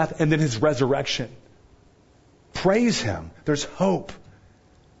His death and then His resurrection. Praise Him. There's hope.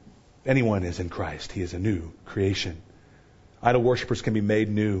 If anyone is in Christ, he is a new creation. Idol worshipers can be made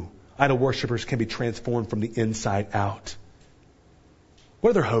new. Idol worshipers can be transformed from the inside out.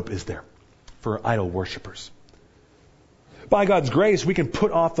 What other hope is there for idol worshipers? By God's grace, we can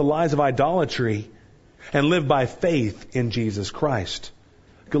put off the lies of idolatry and live by faith in Jesus Christ.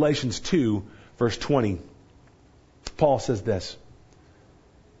 Galatians 2, verse 20. Paul says this,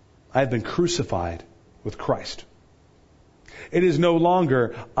 "I have been crucified with Christ. It is no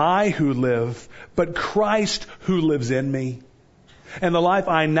longer I who live, but Christ who lives in me. And the life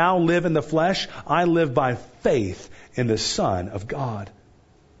I now live in the flesh, I live by faith in the Son of God,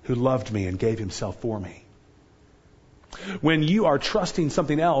 who loved me and gave Himself for me." When you are trusting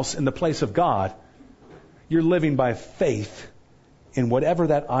something else in the place of God, you're living by faith in whatever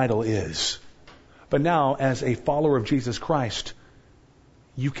that idol is. But now, as a follower of Jesus Christ,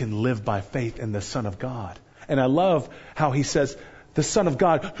 you can live by faith in the Son of God. And I love how he says, the Son of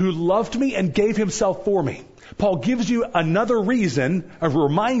God who loved me and gave Himself for me. Paul gives you another reason, or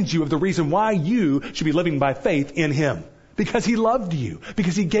reminds you of the reason why you should be living by faith in Him. Because He loved you.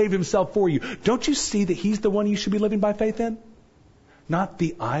 Because He gave Himself for you. Don't you see that He's the one you should be living by faith in? Not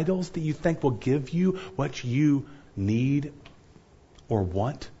the idols that you think will give you what you need or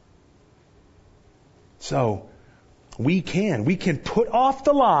want. So, we can put off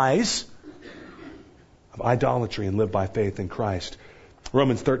the lies of idolatry and live by faith in Christ.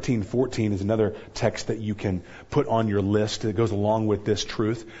 Romans 13:14 is another text that you can put on your list that goes along with this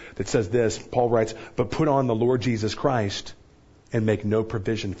truth that says this. Paul writes, "But put on the Lord Jesus Christ and make no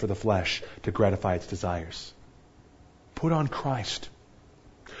provision for the flesh to gratify its desires." Put on Christ.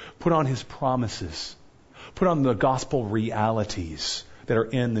 Put on His promises. Put on the gospel realities that are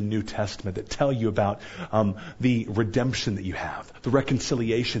in the New Testament that tell you about the redemption that you have, the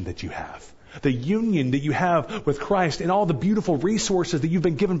reconciliation that you have, the union that you have with Christ, and all the beautiful resources that you've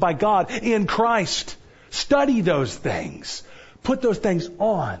been given by God in Christ. Study those things. Put those things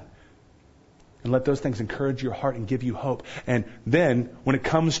on. And let those things encourage your heart and give you hope. And then, when it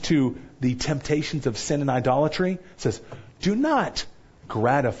comes to the temptations of sin and idolatry, it says, do not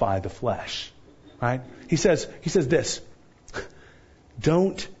gratify the flesh. Right? He says this,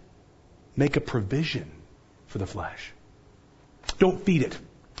 don't make a provision for the flesh. Don't feed it.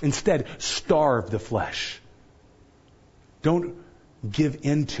 Instead, starve the flesh. Don't give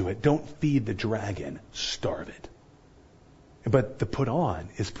into it. Don't feed the dragon. Starve it. But the put on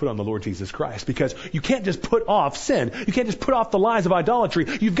is put on the Lord Jesus Christ, because you can't just put off sin. You can't just put off the lies of idolatry.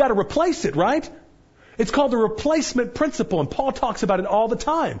 You've got to replace it, right? It's called the replacement principle, and Paul talks about it all the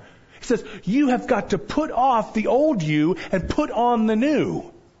time. He says, you have got to put off the old you and put on the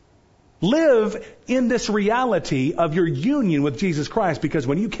new. Live in this reality of your union with Jesus Christ, because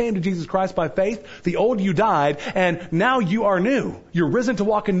when you came to Jesus Christ by faith, the old you died, and now you are new. You're risen to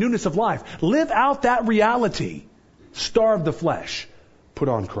walk in newness of life. Live out that reality. Starve the flesh. Put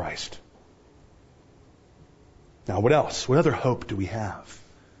on Christ. Now, what else? What other hope do we have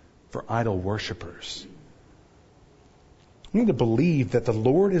for idol worshipers? We need to believe that the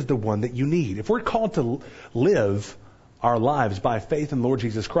Lord is the one that you need. If we're called to live our lives by faith in the Lord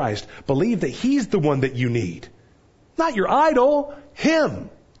Jesus Christ, believe that He's the one that you need. Not your idol, Him.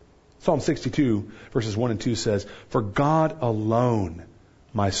 Psalm 62 verses 1 and 2 says, for God alone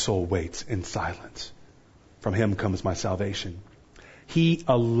my soul waits in silence. From Him comes my salvation. He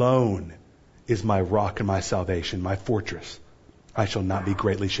alone is my rock and my salvation, my fortress. I shall not be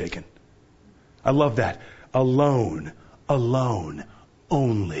greatly shaken. I love that. Alone,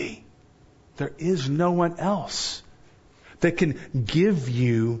 only. There is no one else that can give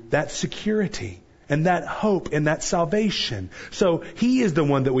you that security and that hope and that salvation. So He is the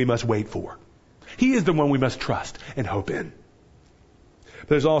one that we must wait for. He is the one we must trust and hope in.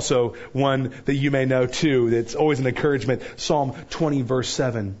 There's also one that you may know too, that's always an encouragement. Psalm 20 verse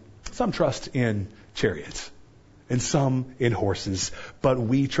 7. Some trust in chariots and some in horses, but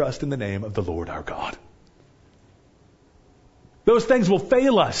we trust in the name of the Lord our God. Those things will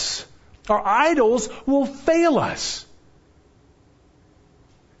fail us. Our idols will fail us.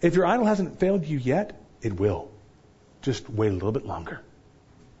 If your idol hasn't failed you yet, it will. Just wait a little bit longer.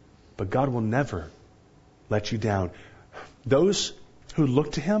 But God will never let you down. Those who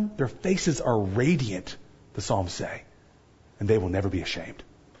look to Him, their faces are radiant, the Psalms say, and they will never be ashamed.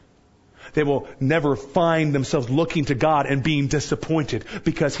 They will never find themselves looking to God and being disappointed,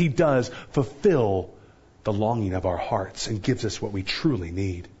 because He does fulfill the longing of our hearts and gives us what we truly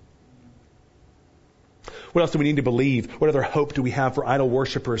need. What else do we need to believe? What other hope do we have for idol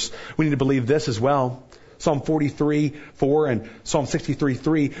worshipers? We need to believe this as well. Psalm 43:4 and Psalm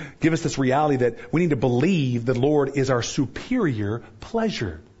 63:3 give us this reality that we need to believe the Lord is our superior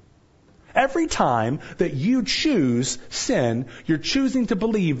pleasure. Every time that you choose sin, you're choosing to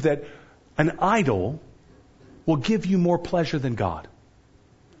believe that an idol will give you more pleasure than God.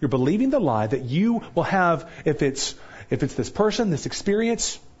 You're believing the lie that you will have, if it's this person, this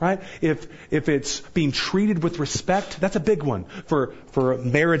experience, right? If it's being treated with respect, that's a big one for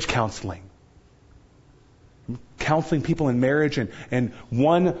marriage counseling. Counseling people in marriage, and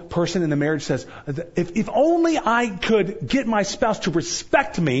one person in the marriage says, if only I could get my spouse to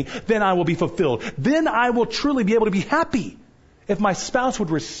respect me, then I will be fulfilled. Then I will truly be able to be happy if my spouse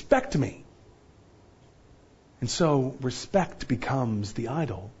would respect me. And so respect becomes the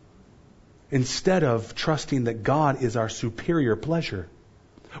idol, instead of trusting that God is our superior pleasure.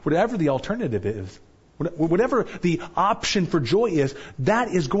 Whatever the alternative is, whatever the option for joy is, that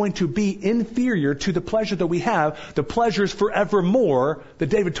is going to be inferior to the pleasure that we have, the pleasures forevermore that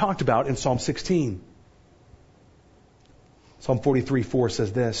David talked about in Psalm 16. Psalm 43:4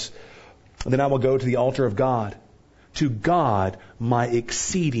 says this, then I will go to the altar of God, to God my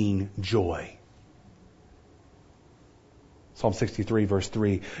exceeding joy. Psalm 63 verse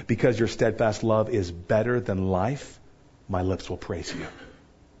 3, because your steadfast love is better than life, my lips will praise you.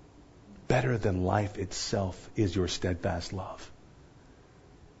 Better than life itself is your steadfast love.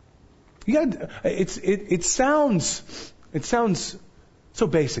 It sounds so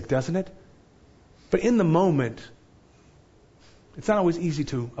basic, doesn't it? But in the moment, it's not always easy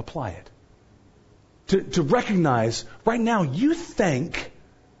to apply it. To recognize right now, you think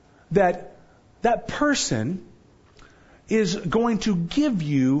that person is going to give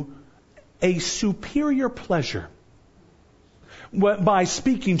you a superior pleasure by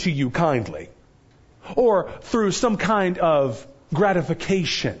speaking to you kindly, or through some kind of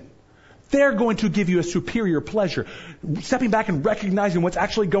gratification. They're going to give you a superior pleasure. Stepping back and recognizing what's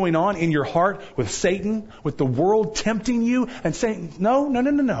actually going on in your heart with Satan, with the world tempting you, and saying,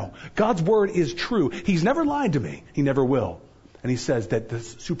 no. God's word is true. He's never lied to me. He never will. And he says that the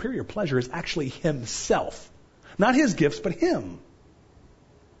superior pleasure is actually himself. Not his gifts, but him.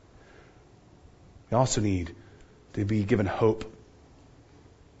 We also need to be given hope.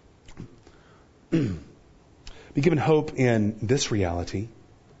 Be given hope in this reality.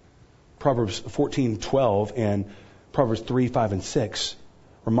 Proverbs 14:12 and Proverbs 3:5 and 6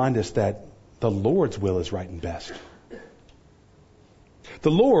 remind us that the Lord's will is right and best.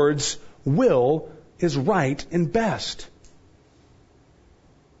 The Lord's will is right and best.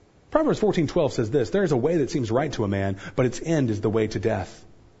 Proverbs 14:12 says this, there is a way that seems right to a man, but its end is the way to death.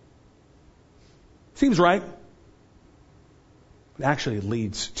 Seems right, but actually it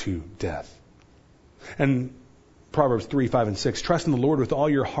leads to death. And Proverbs 3:5 and 6, trust in the Lord with all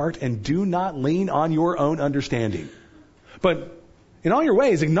your heart and do not lean on your own understanding. But in all your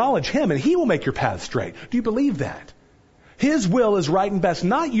ways acknowledge him and he will make your path straight. Do you believe that? His will is right and best,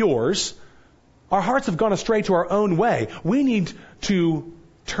 not yours. Our hearts have gone astray to our own way. We need to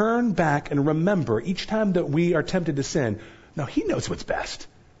turn back and remember each time that we are tempted to sin, no, he knows what's best.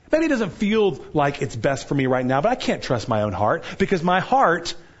 Maybe it doesn't feel like it's best for me right now, but I can't trust my own heart because my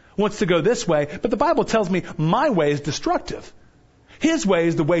heart wants to go this way, but the Bible tells me my way is destructive. His way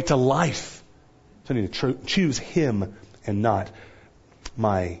is the way to life. So I need to choose him and not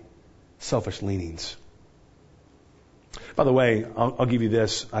my selfish leanings. By the way, I'll give you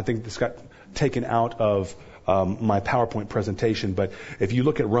this. I think this got taken out of my PowerPoint presentation, but if you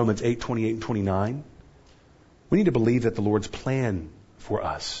look at Romans 8:28 and 29, we need to believe that the Lord's plan for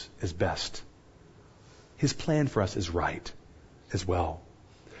us is best. His plan for us is right as well.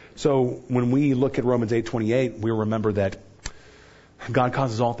 So when we look at Romans 8:28, we remember that God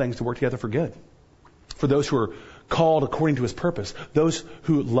causes all things to work together for good. For those who are called according to his purpose, those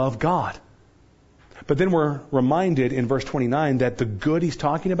who love God. But then we're reminded in verse 29 that the good he's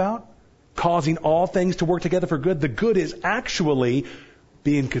talking about, causing all things to work together for good, the good is actually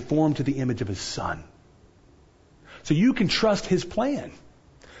being conformed to the image of his Son. So you can trust his plan.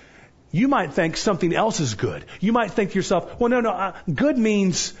 You might think something else is good. You might think to yourself, well, no, good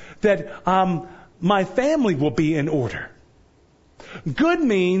means that my family will be in order. Good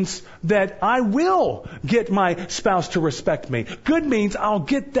means that I will get my spouse to respect me. Good means I'll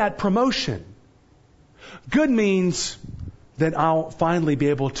get that promotion. Good means that I'll finally be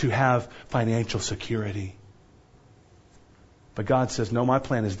able to have financial security. But God says, no, my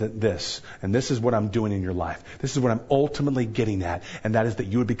plan is this, and this is what I'm doing in your life. This is what I'm ultimately getting at, and that is that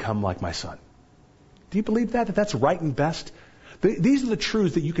you would become like my Son. Do you believe that that's right and best? These are the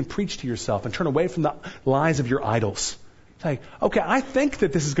truths that you can preach to yourself and turn away from the lies of your idols. Say, okay, I think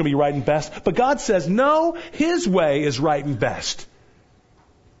that this is going to be right and best, but God says, no, his way is right and best.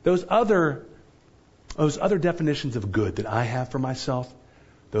 Those other definitions of good that I have for myself,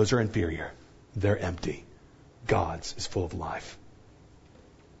 those are inferior. They're empty. God's is full of life.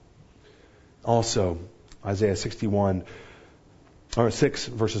 Also, Isaiah 6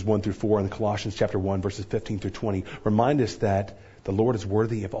 verses 1 through 4 and Colossians chapter 1 verses 15 through 20 remind us that the Lord is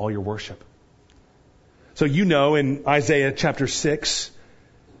worthy of all your worship. So you know in Isaiah chapter 6,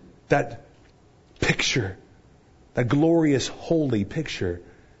 that picture, that glorious holy picture,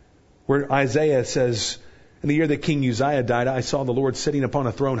 where Isaiah says, in the year that King Uzziah died, I saw the Lord sitting upon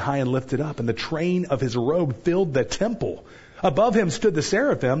a throne high and lifted up, and the train of his robe filled the temple. Above him stood the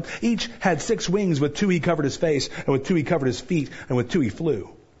seraphim. Each had 6 wings. With 2 he covered his face, and with 2 he covered his feet, and with 2 he flew.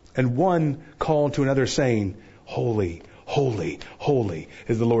 And one called to another, saying, Holy, holy, holy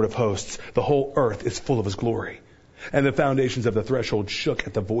is the Lord of hosts. The whole earth is full of his glory. And the foundations of the threshold shook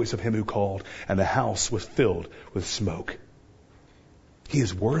at the voice of him who called, and the house was filled with smoke. He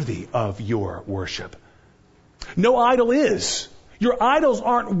is worthy of your worship. No idol is. Your idols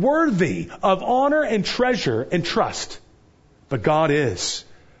aren't worthy of honor and treasure and trust. But God is.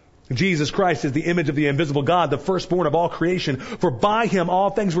 Jesus Christ is the image of the invisible God, the firstborn of all creation. For by him all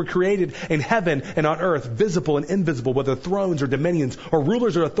things were created in heaven and on earth, visible and invisible, whether thrones or dominions or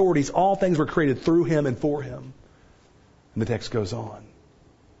rulers or authorities, all things were created through him and for him. And the text goes on.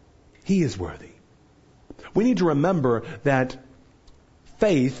 He is worthy. We need to remember that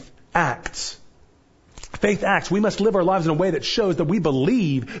faith acts. Faith acts. We must live our lives in a way that shows that we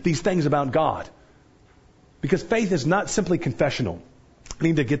believe these things about God. Because faith is not simply confessional. I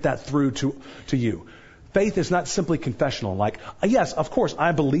need to get that through to you. Faith is not simply confessional. Like, yes, of course,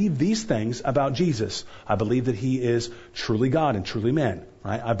 I believe these things about Jesus. I believe that he is truly God and truly man.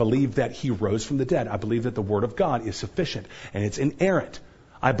 Right? I believe that he rose from the dead. I believe that the word of God is sufficient and it's inerrant.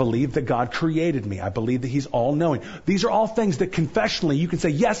 I believe that God created me. I believe that he's all-knowing. These are all things that confessionally you can say,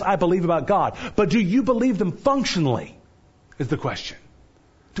 yes, I believe about God. But do you believe them functionally is the question.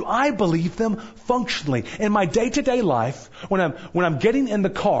 Do I believe them functionally? In my day-to-day life, when I'm getting in the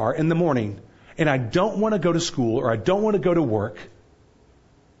car in the morning and I don't want to go to school or I don't want to go to work,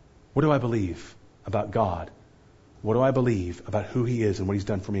 what do I believe about God? What do I believe about who He is and what He's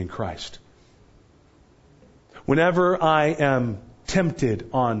done for me in Christ? Whenever I am tempted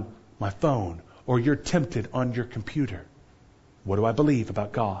on my phone or you're tempted on your computer, what do I believe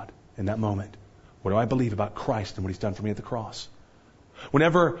about God in that moment? What do I believe about Christ and what He's done for me at the cross?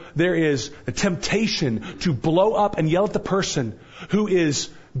 Whenever there is a temptation to blow up and yell at the person who is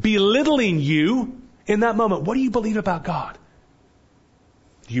belittling you in that moment, what do you believe about God?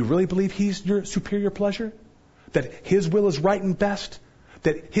 Do you really believe He's your superior pleasure? That His will is right and best?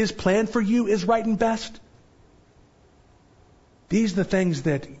 That His plan for you is right and best? These are the things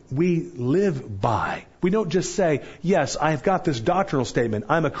that we live by. We don't just say, yes, I've got this doctrinal statement.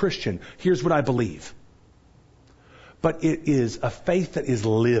 I'm a Christian. Here's what I believe. But it is a faith that is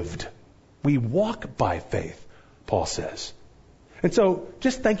lived. We walk by faith, Paul says. And so,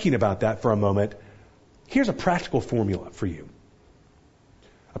 just thinking about that for a moment, here's a practical formula for you.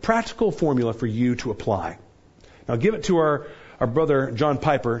 A practical formula for you to apply. Now, give it to our brother John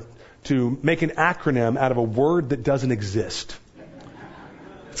Piper to make an acronym out of a word that doesn't exist.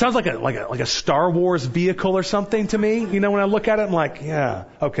 It sounds like a Star Wars vehicle or something to me. You know, when I look at it, I'm like, yeah,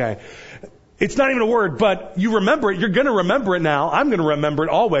 okay. It's not even a word, but you remember it. You're going to remember it now. I'm going to remember it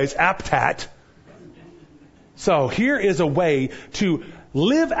always. APTAT. So here is a way to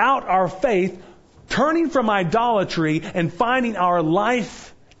live out our faith, turning from idolatry and finding our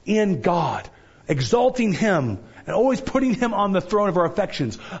life in God, exalting Him, and always putting Him on the throne of our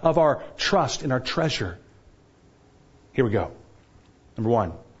affections, of our trust and our treasure. Here we go. Number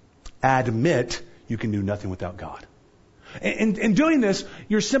 1, admit you can do nothing without God. In doing this,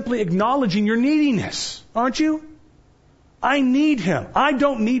 you're simply acknowledging your neediness, aren't you? I need Him. I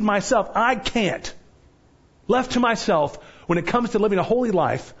don't need myself. I can't. Left to myself, when it comes to living a holy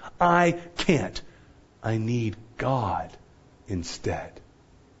life, I can't. I need God instead.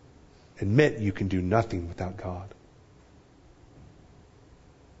 Admit you can do nothing without God.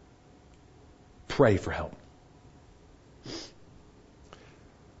 Pray for help.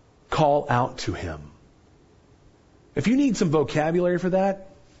 Call out to Him. If you need some vocabulary for that,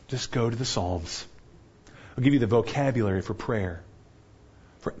 just go to the Psalms. I'll give you the vocabulary for prayer,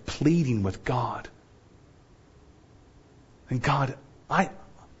 for pleading with God. And God,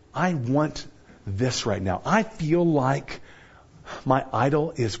 I want this right now. I feel like my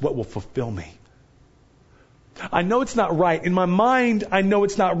idol is what will fulfill me. I know it's not right. In my mind, I know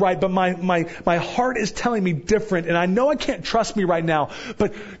it's not right, but my heart is telling me different, and I know I can't trust me right now,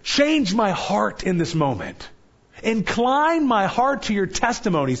 but change my heart in this moment. Incline my heart to your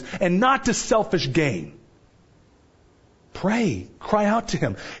testimonies and not to selfish gain. Pray. Cry out to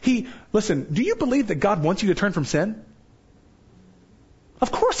Him. Listen, do you believe that God wants you to turn from sin?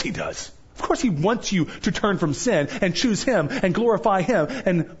 Of course He does. Of course He wants you to turn from sin and choose Him and glorify Him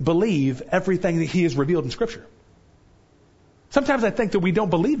and believe everything that He has revealed in Scripture. Sometimes I think that we don't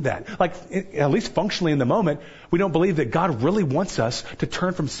believe that. Like, at least functionally in the moment, we don't believe that God really wants us to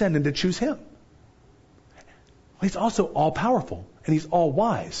turn from sin and to choose Him. He's also all-powerful, and He's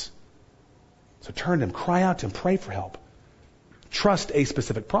all-wise. So turn to Him, cry out to Him, pray for help. Trust a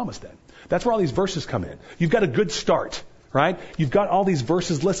specific promise then. That's where all these verses come in. You've got a good start, right? You've got all these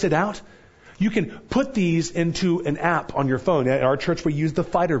verses listed out. You can put these into an app on your phone. At our church, we use the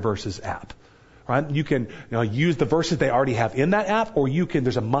Fighter Verses app. Right? You can use the verses they already have in that app, or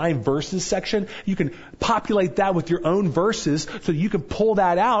there's a My Verses section. You can populate that with your own verses so you can pull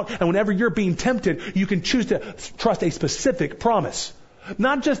that out, and whenever you're being tempted, you can choose to trust a specific promise.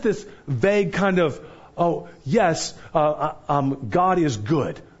 Not just this vague kind of, God is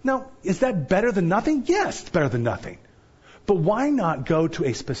good. Now, is that better than nothing? Yes, it's better than nothing. But why not go to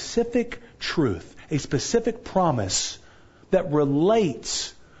a specific truth, a specific promise that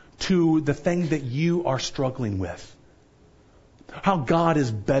relates to the thing that you are struggling with? How God is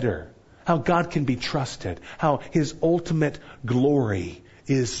better, how God can be trusted, how His ultimate glory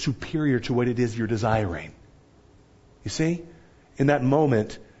is superior to what it is you're desiring. You see? In that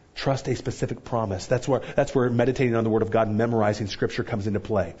moment, trust a specific promise. That's where meditating on the Word of God and memorizing Scripture comes into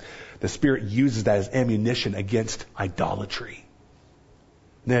play. The Spirit uses that as ammunition against idolatry.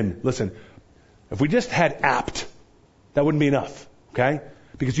 Then, listen, if we just had apt, that wouldn't be enough, okay?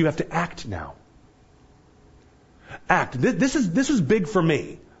 Because you have to act now. Act. This is big for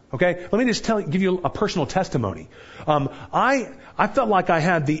me. Okay? Let me just give you a personal testimony. I felt like I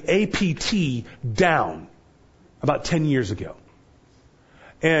had the APT down about 10 years ago.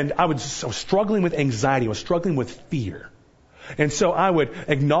 And I was struggling with anxiety. I was struggling with fear. And so I would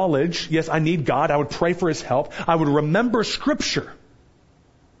acknowledge, yes, I need God. I would pray for His help. I would remember Scripture.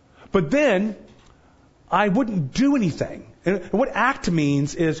 But then I wouldn't do anything. And what act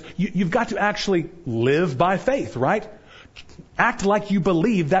means is you've got to actually live by faith, right? Act like you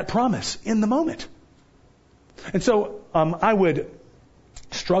believe that promise in the moment. And so I would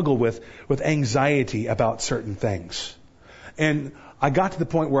struggle with anxiety about certain things. And I got to the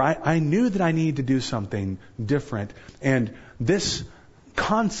point where I knew that I needed to do something different. And this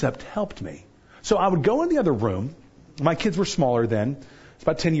concept helped me. So I would go in the other room. My kids were smaller then. It's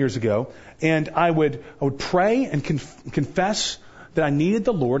about 10 years ago. And I would pray and confess that I needed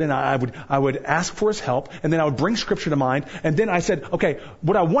the Lord, and I would ask for His help, and then I would bring Scripture to mind. And then I said, okay,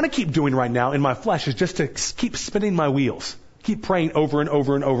 what I want to keep doing right now in my flesh is just to keep spinning my wheels. Keep praying over and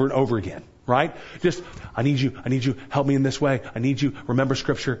over and over and over again. Right? Just, I need you, help me in this way. I need you, remember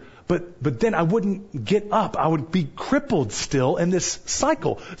Scripture. But then I wouldn't get up. I would be crippled still in this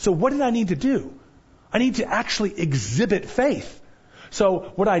cycle. So what did I need to do? I need to actually exhibit faith.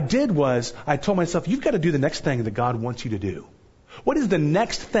 So what I did was, I told myself, you've got to do the next thing that God wants you to do. What is the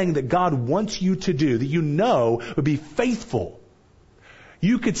next thing that God wants you to do that you know would be faithful?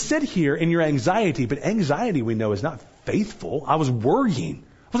 You could sit here in your anxiety, but anxiety we know is not faithful. I was worrying.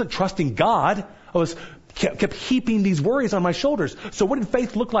 I wasn't trusting God. I kept heaping these worries on my shoulders. So what did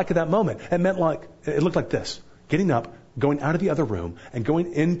faith look like at that moment? It looked like this: getting up, going out of the other room, and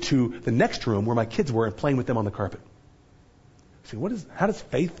going into the next room where my kids were and playing with them on the carpet. See, what does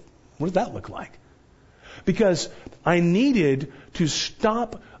that look like? Because I needed to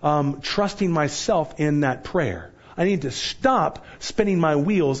stop trusting myself in that prayer. I need to stop spinning my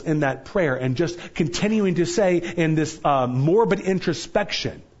wheels in that prayer and just continuing to say in this morbid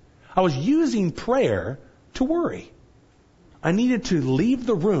introspection. I was using prayer to worry. I needed to leave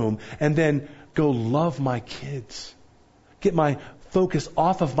the room and then go love my kids. Get my focus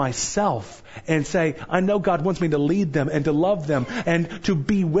off of myself and say, I know God wants me to lead them and to love them and to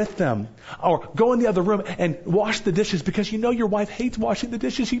be with them. Or go in the other room and wash the dishes because you know your wife hates washing the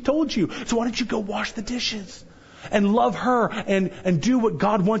dishes. She told you. So why don't you go wash the dishes? And love her and do what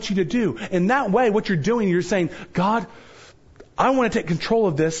God wants you to do. In that way, what you're doing, you're saying, God, I want to take control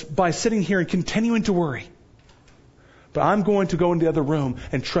of this by sitting here and continuing to worry. But I'm going to go into the other room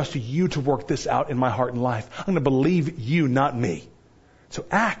and trust you to work this out in my heart and life. I'm going to believe you, not me. So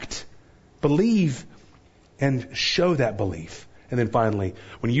act, believe, and show that belief. And then finally,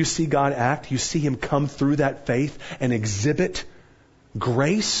 when you see God act, you see Him come through that faith and exhibit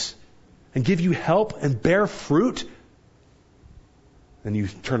grace and give you help and bear fruit, then you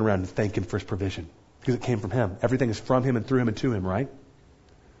turn around and thank Him for His provision. Because it came from Him. Everything is from Him and through Him and to Him, right?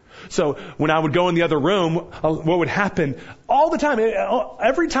 So when I would go in the other room, what would happen all the time,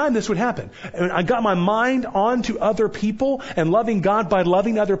 every time this would happen, and I got my mind onto other people and loving God by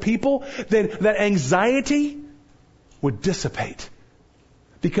loving other people, then that anxiety would dissipate.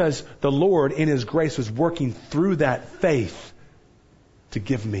 Because the Lord in His grace was working through that faith to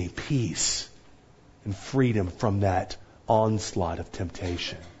give me peace and freedom from that onslaught of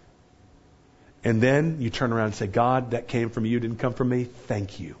temptation. And then you turn around and say, God, that came from you, didn't come from me.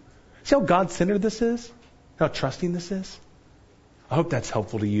 Thank you. See how God-centered this is? How trusting this is? I hope that's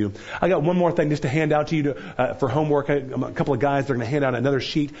helpful to you. I got one more thing just to hand out to you for homework. A couple of guys are going to hand out another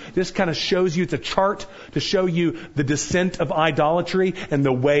sheet. This kind of shows you, it's a chart to show you the descent of idolatry and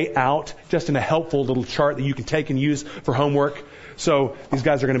the way out, just in a helpful little chart that you can take and use for homework. So these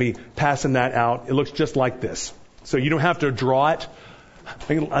guys are going to be passing that out. It looks just like this. So you don't have to draw it.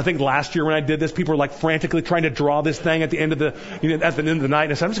 I think last year when I did this, people were like frantically trying to draw this thing at the end of the night.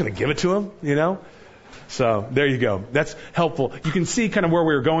 And I said, I'm just going to give it to them, So there you go. That's helpful. You can see kind of where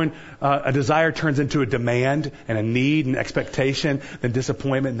we were going. A desire turns into a demand and a need and expectation, then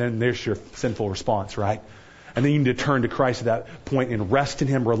disappointment, and then there's your sinful response, right? And then you need to turn to Christ at that point and rest in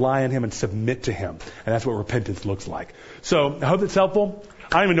Him, rely on Him, and submit to Him. And that's what repentance looks like. So I hope it's helpful.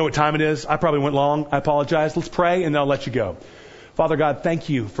 I don't even know what time it is. I probably went long. I apologize. Let's pray, and then I'll let you go. Father God, thank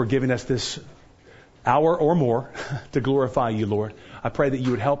you for giving us this hour or more to glorify you, Lord. I pray that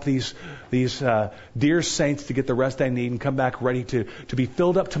you would help these dear saints to get the rest they need and come back ready to be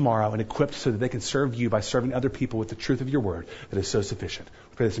filled up tomorrow and equipped so that they can serve you by serving other people with the truth of your word that is so sufficient.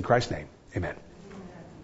 We pray this in Christ's name. Amen.